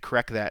needed to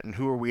correct that. And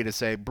who are we to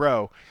say,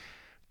 bro,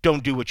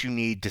 don't do what you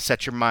need to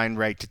set your mind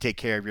right to take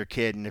care of your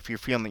kid. And if you're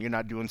feeling that you're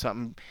not doing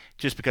something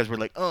just because we're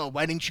like, oh,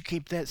 why didn't you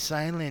keep that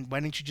silent? Why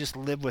didn't you just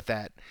live with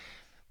that?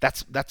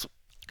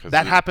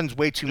 That happens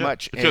way too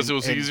much. Because it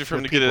was easier for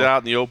him to get it out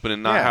in the open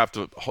and not have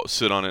to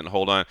sit on it and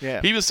hold on.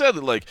 Yeah. He even said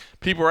that, like,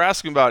 people were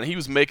asking about it, and he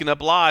was making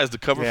up lies to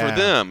cover for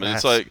them. And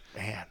it's like,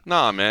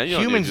 nah, man. You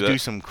Humans don't need to do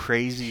some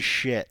crazy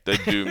shit. They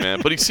do,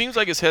 man. But he seems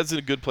like his head's in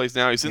a good place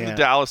now. He's in the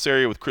Dallas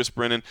area with Chris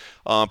Brennan.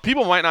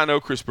 People might not know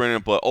Chris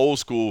Brennan, but old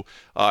school,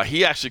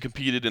 he actually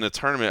competed in a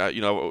tournament.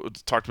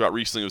 Talked about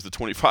recently. It was the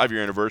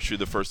 25-year anniversary of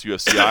the first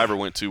UFC I ever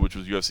went to, which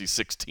was UFC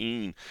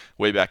 16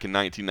 way back in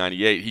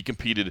 1998. He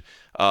competed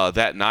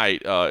that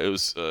night. It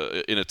was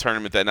in a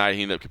tournament that night.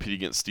 He ended up competing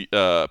against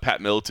Pat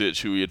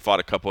Miletich, who he had fought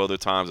a couple other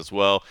times as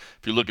well.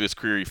 If you look at his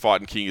career, he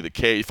fought in King of the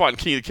Cage. He fought in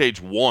King of the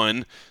Cage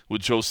 1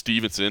 with Joe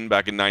Stevenson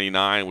back in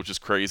 ’99, which is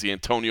crazy.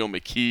 Antonio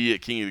McKee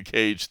at King of the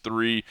Cage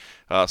 3.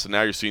 So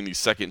now you're seeing these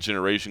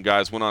second-generation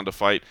guys. Went on to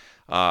fight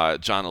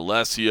John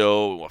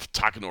Alessio,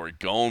 Takanori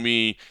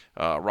Gomi,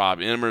 Rob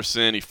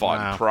Emerson. He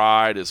fought in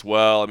Pride as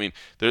well. I mean,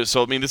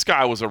 this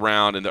guy was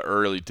around in the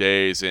early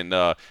days, and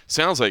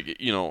sounds like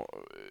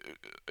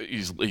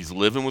he's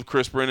living with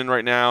Chris Brennan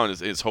right now,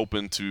 and is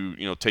hoping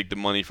to take the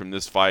money from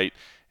this fight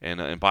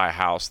and buy a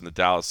house in the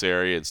Dallas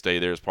area and stay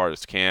there as part of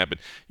his camp.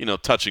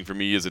 And touching for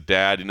me as a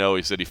dad.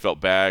 He said he felt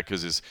bad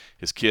because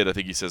his kid, I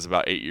think he says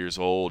about 8 years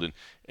old,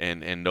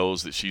 and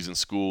knows that she's in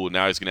school, and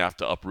now he's gonna have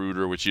to uproot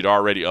her, which he'd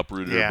already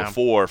uprooted her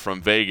before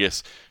from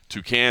Vegas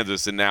to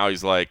Kansas, and now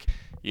he's like,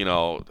 do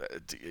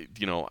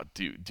you want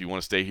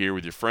to stay here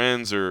with your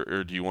friends,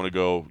 or do you want to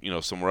go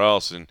somewhere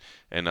else? And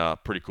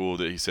pretty cool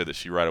that he said that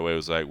she right away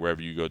was like,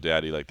 wherever you go,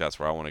 Daddy, like that's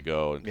where I want to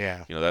go. And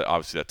that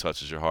obviously that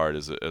touches your heart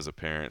as a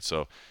parent.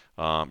 So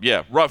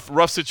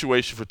rough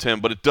situation for Tim,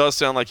 but it does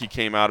sound like he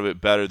came out of it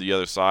better the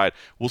other side.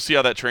 We'll see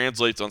how that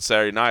translates on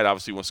Saturday night.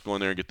 Obviously, he wants to go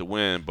in there and get the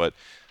win, but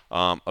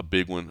a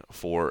big one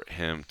for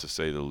him, to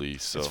say the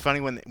least. So. It's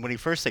funny when he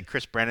first said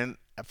Chris Brennan,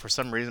 for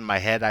some reason in my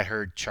head I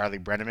heard Charlie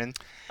Brenneman.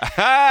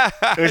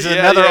 It was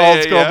another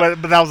old school,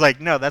 but I was like,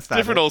 no, that's not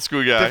different old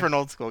school guy. Different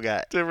old school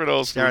guy. Different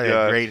old school Charlie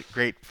guy. Had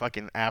great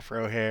fucking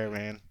afro hair,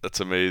 man. That's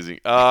amazing.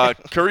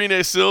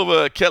 Karine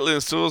Silva,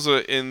 Ketlin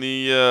Souza in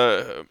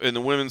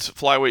the women's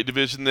flyweight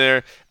division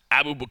there.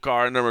 Abu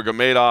Bakar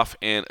Nurmagomedov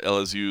and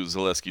Elizu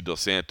Zaleski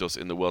dos Santos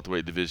in the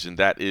welterweight division.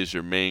 That is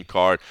your main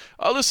card.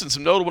 Listen,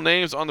 some notable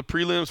names on the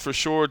prelims for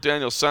sure.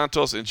 Daniel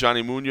Santos and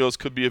Johnny Munoz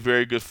could be a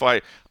very good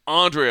fight.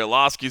 Andre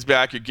Arlovsky's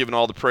back. You're giving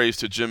all the praise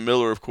to Jim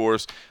Miller, of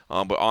course.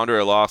 But Andre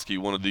Arlovsky,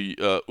 one of the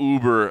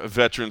uber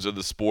veterans of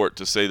the sport,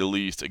 to say the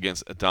least,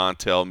 against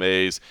Dontel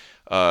Mays.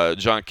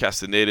 John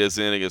Castaneda is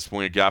in against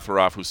Moin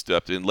Gafarov, who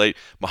stepped in late.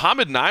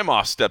 Muhammad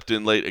Naimov stepped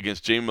in late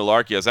against Jamie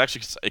Malarkey. I was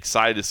actually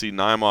excited to see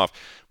Naimov.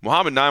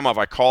 Muhammad Naimov,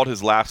 I called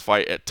his last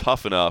fight at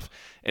Tough Enough,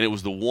 and it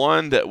was the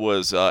one that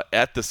was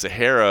at the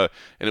Sahara,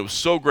 and it was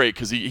so great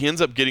because he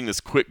ends up getting this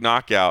quick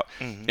knockout.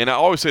 Mm-hmm. And I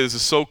always say this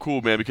is so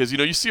cool, man, because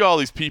you see all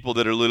these people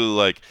that are literally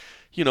like,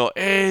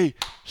 hey,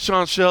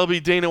 Sean Shelby,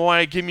 Dana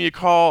White, give me a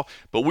call.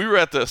 But we were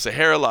at the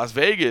Sahara Las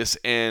Vegas,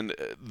 and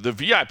the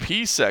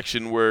VIP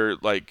section where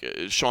like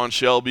Sean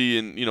Shelby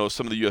and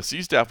some of the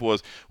UFC staff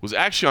was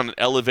actually on an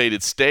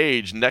elevated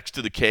stage next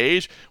to the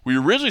cage. We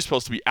were originally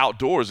supposed to be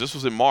outdoors. This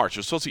was in March. It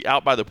was supposed to be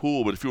out by the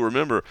pool, but if you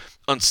remember,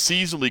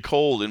 unseasonably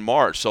cold in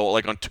March. So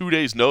like on 2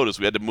 days' notice,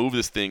 we had to move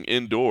this thing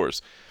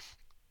indoors.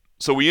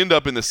 So we end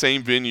up in the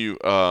same venue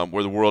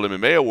where the World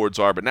MMA Awards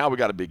are, but now we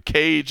got a big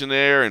cage in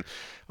there, and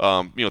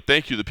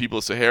thank you to the people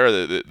of Sahara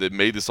that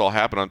made this all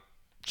happen on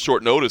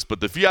short notice.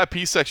 But the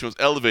VIP section was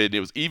elevated, and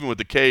it was even with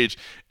the cage,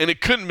 and it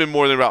couldn't have been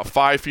more than about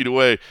 5 feet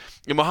away.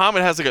 And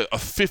Muhammad has like a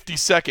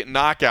 50-second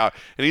knockout,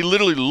 and he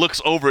literally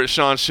looks over at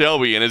Sean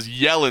Shelby and is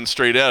yelling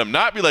straight at him.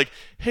 Not be like,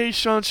 hey,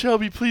 Sean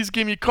Shelby, please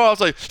give me a call.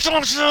 It's like,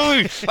 Sean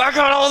Shelby, I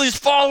got all these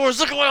followers.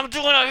 Look at what I'm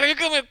doing out here.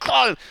 Give me a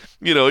call.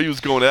 He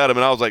was going at him,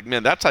 and I was like,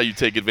 man, that's how you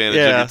take advantage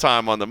of your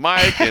time on the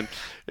mic. And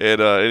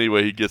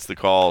anyway, he gets the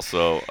call.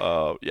 So,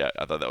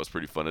 I thought that was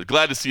pretty fun.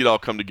 Glad to see it all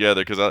come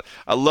together because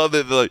I love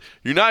that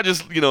you're not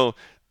just,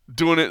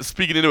 doing it,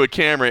 speaking into a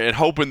camera and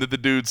hoping that the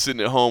dude's sitting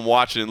at home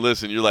watching and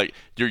listening.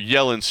 You're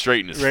yelling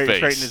straight in his face.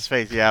 Straight in his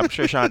face. Yeah, I'm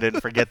sure Sean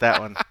didn't forget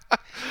that one.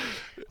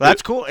 Well,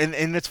 that's cool, and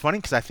it's funny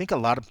because I think a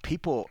lot of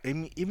people,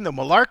 even though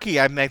Malarkey,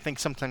 I think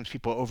sometimes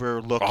people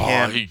overlook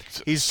him.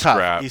 He's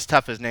tough. He's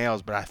tough as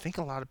nails, but I think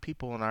a lot of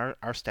people in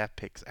our staff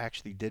picks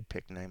actually did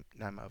pick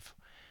Naimov.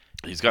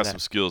 He's got some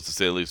skills to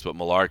say the least, but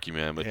Malarkey,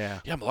 man. But yeah,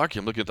 Malarkey,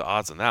 I'm looking at the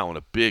odds on that one.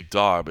 A big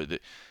dog, but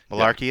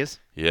Malarkey is.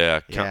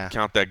 Yeah,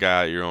 count that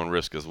guy at your own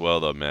risk as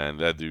well, though, man.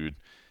 That dude.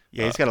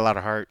 Yeah, he's got a lot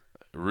of heart.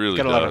 Really,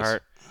 got a lot of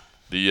heart.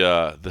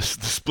 The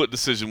split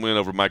decision win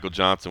over Michael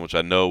Johnson, which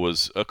I know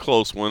was a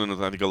close one,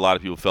 and I think a lot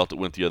of people felt it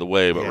went the other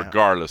way. But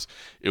regardless,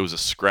 it was a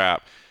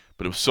scrap.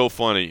 But it was so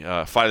funny.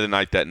 Fight of the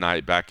night that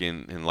night back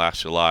in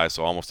last July,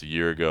 so almost a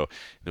year ago.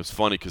 And it was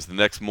funny because the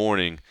next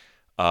morning,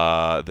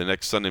 the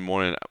next Sunday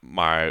morning,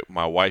 my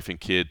wife and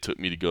kid took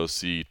me to go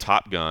see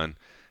Top Gun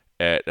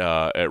at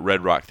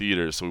Red Rock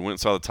Theater. So we went and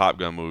saw the Top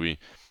Gun movie.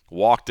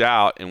 Walked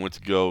out and went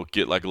to go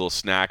get like a little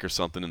snack or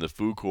something in the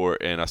food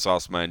court, and I saw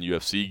somebody in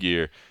UFC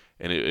gear.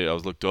 And I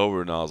was looked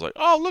over, and I was like,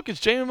 oh, look, it's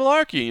Jamie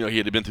Malarkey. He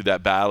had been through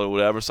that battle or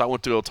whatever. So I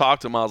went to go talk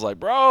to him. I was like,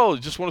 bro,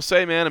 just want to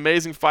say, man,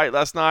 amazing fight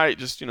last night.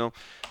 Just,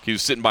 he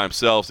was sitting by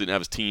himself. So he didn't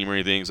have his team or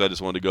anything. So I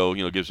just wanted to go,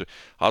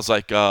 I was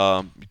like,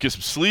 get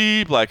some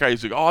sleep. Like,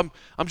 he's like, oh,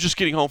 I'm just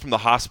getting home from the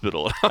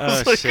hospital. I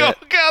was like, shit. Oh,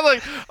 God.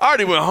 Like, I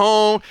already went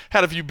home,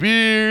 had a few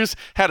beers,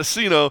 got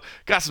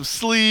some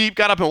sleep,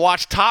 got up and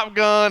watched Top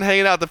Gun,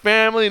 hanging out with the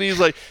family. And he's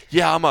like,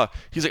 yeah,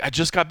 he's like, I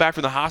just got back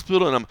from the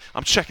hospital, and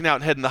I'm checking out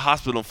and heading to the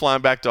hospital and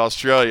flying back to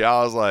Australia.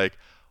 I was like,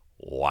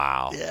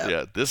 wow.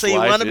 Yeah, so you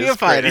want to be a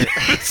fighter.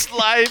 This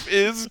life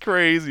is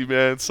crazy,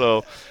 man.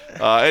 So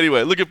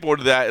anyway, looking forward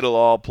to that. It'll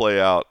all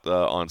play out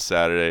on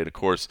Saturday. And, of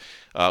course,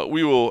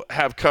 we will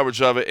have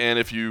coverage of it. And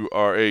if you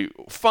are a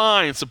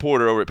fine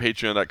supporter over at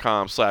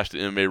patreon.com/the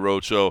MMA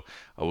Roadshow,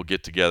 we'll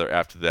get together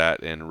after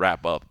that and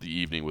wrap up the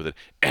evening with an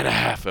and a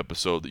half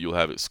episode that you'll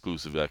have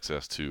exclusive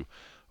access to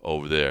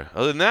over there.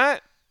 Other than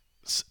that,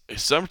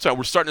 it's summertime.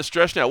 We're starting to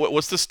stretch now.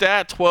 What's the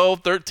stat?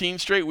 12, 13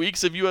 straight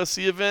weeks of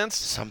UFC events?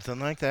 Something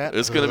like that.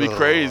 It's going to be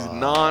crazy.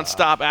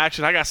 Non-stop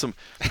action. I got some.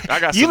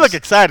 You look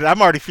excited.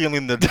 I'm already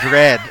feeling the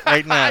dread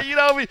right now.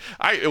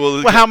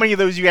 Well, how many of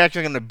those are you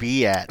actually going to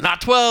be at?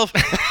 Not 12.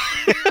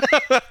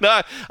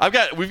 No,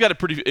 we've got a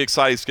pretty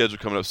exciting schedule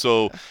coming up.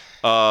 So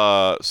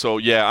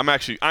yeah,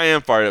 I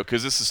am fired up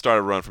because this has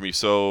started a run for me.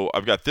 So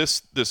I've got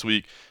this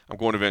week. I'm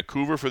going to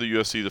Vancouver for the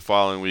UFC the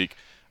following week.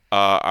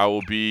 I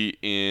will be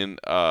in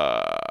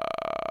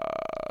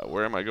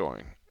where am I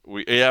going?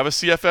 We have a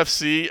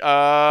CFFC.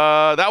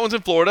 That one's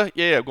in Florida.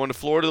 Yeah, I'm going to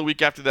Florida the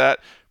week after that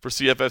for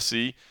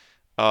CFFC.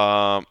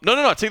 No.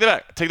 Take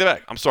that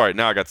back. I'm sorry.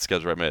 Now I got the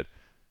schedule right in my head.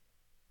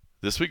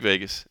 This week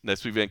Vegas,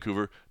 next week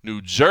Vancouver,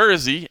 New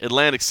Jersey,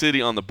 Atlantic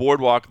City on the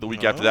boardwalk the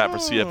week after that for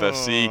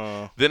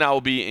CFFC. Then I will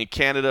be in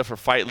Canada for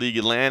Fight League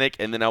Atlantic,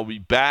 and then I'll be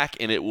back,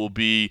 and it will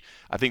be,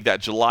 I think,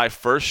 that July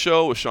 1st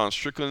show with Sean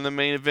Strickland in the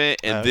main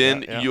event, and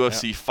then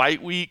UFC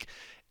Fight Week,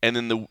 and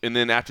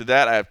then after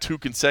that I have 2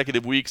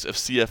 consecutive weeks of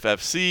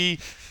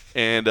CFFC.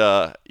 And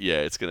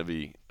it's gonna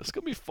be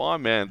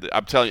fun, man.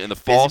 I'm telling you, in the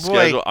fall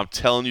schedule. I'm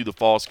telling you, the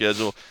fall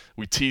schedule.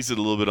 We teased it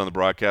a little bit on the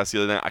broadcast the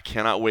other night. I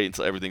cannot wait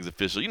until everything's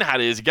official. You know how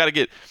it is. You got to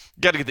get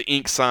the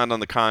ink signed on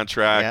the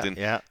contract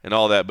and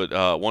all that.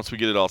 But once we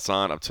get it all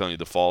signed, I'm telling you,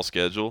 the fall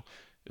schedule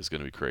is going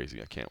to be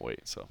crazy. I can't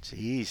wait. So,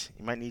 jeez,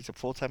 you might need some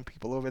full-time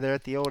people over there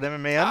at the old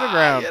MMA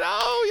Underground. You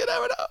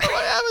never know.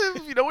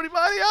 If you know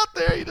anybody out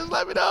there, you just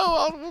let me know.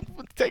 I'll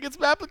take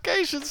some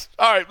applications.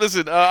 All right,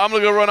 listen, I'm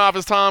going to go run off.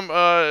 It's time.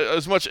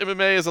 As much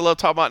MMA as I love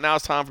talking about, now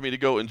it's time for me to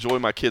go enjoy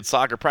my kid's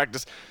soccer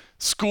practice.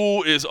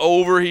 School is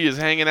over. He is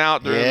hanging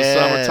out during the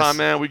summertime,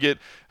 man.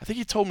 I think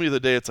he told me the other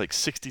day it's like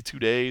 62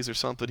 days or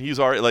something. He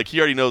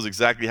already knows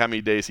exactly how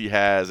many days he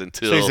has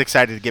until. So he's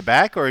excited to get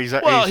back, or he's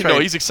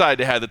excited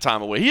to have the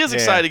time away. He is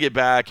excited to get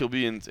back. He'll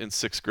be in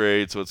 6th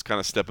grade, so it's kind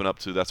of stepping up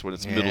to that's when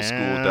it's middle school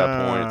at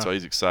that point. So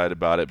he's excited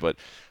about it. But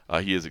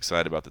he is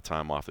excited about the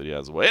time off that he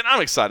has away, and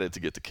I'm excited to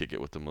get to kick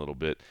it with him a little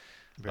bit.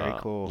 Very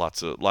cool.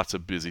 Lots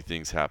of busy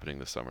things happening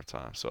this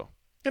summertime. So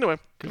anyway,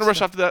 gonna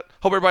rush after that.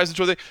 Hope everybody's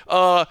enjoying it.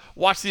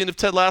 Watch the end of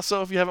Ted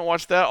Lasso if you haven't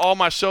watched that. All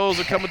my shows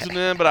are coming to an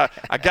end, but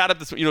I got up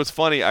this. It's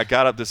funny. I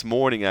got up this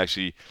morning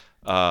actually.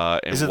 And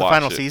is it the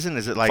final season?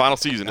 Is it like final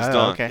season? It's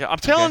done. Okay. Yeah, I'm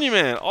telling you,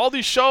 man. All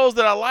these shows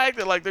that I like,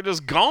 they're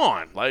just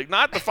gone. Like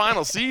not the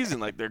final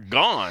season. Like they're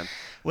gone.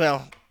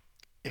 Well,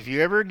 if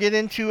you ever get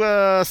into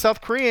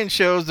South Korean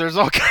shows, there's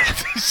all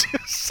kinds of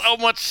shows. So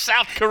much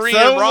South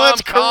Korean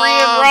much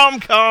Korean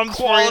rom-coms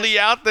quality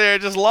out there.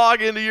 Just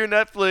log into your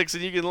Netflix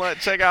and you can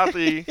check out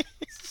the.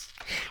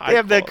 They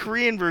have the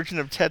Korean version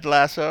of Ted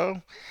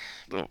Lasso.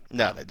 No,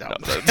 they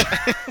don't.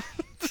 No,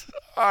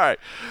 all right.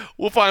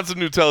 We'll find some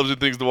new television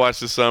things to watch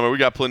this summer. We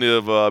got plenty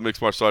of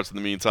mixed martial arts in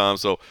the meantime.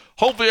 So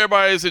hopefully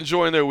everybody's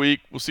enjoying their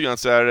week. We'll see you on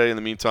Saturday. In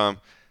the meantime,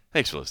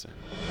 thanks for listening.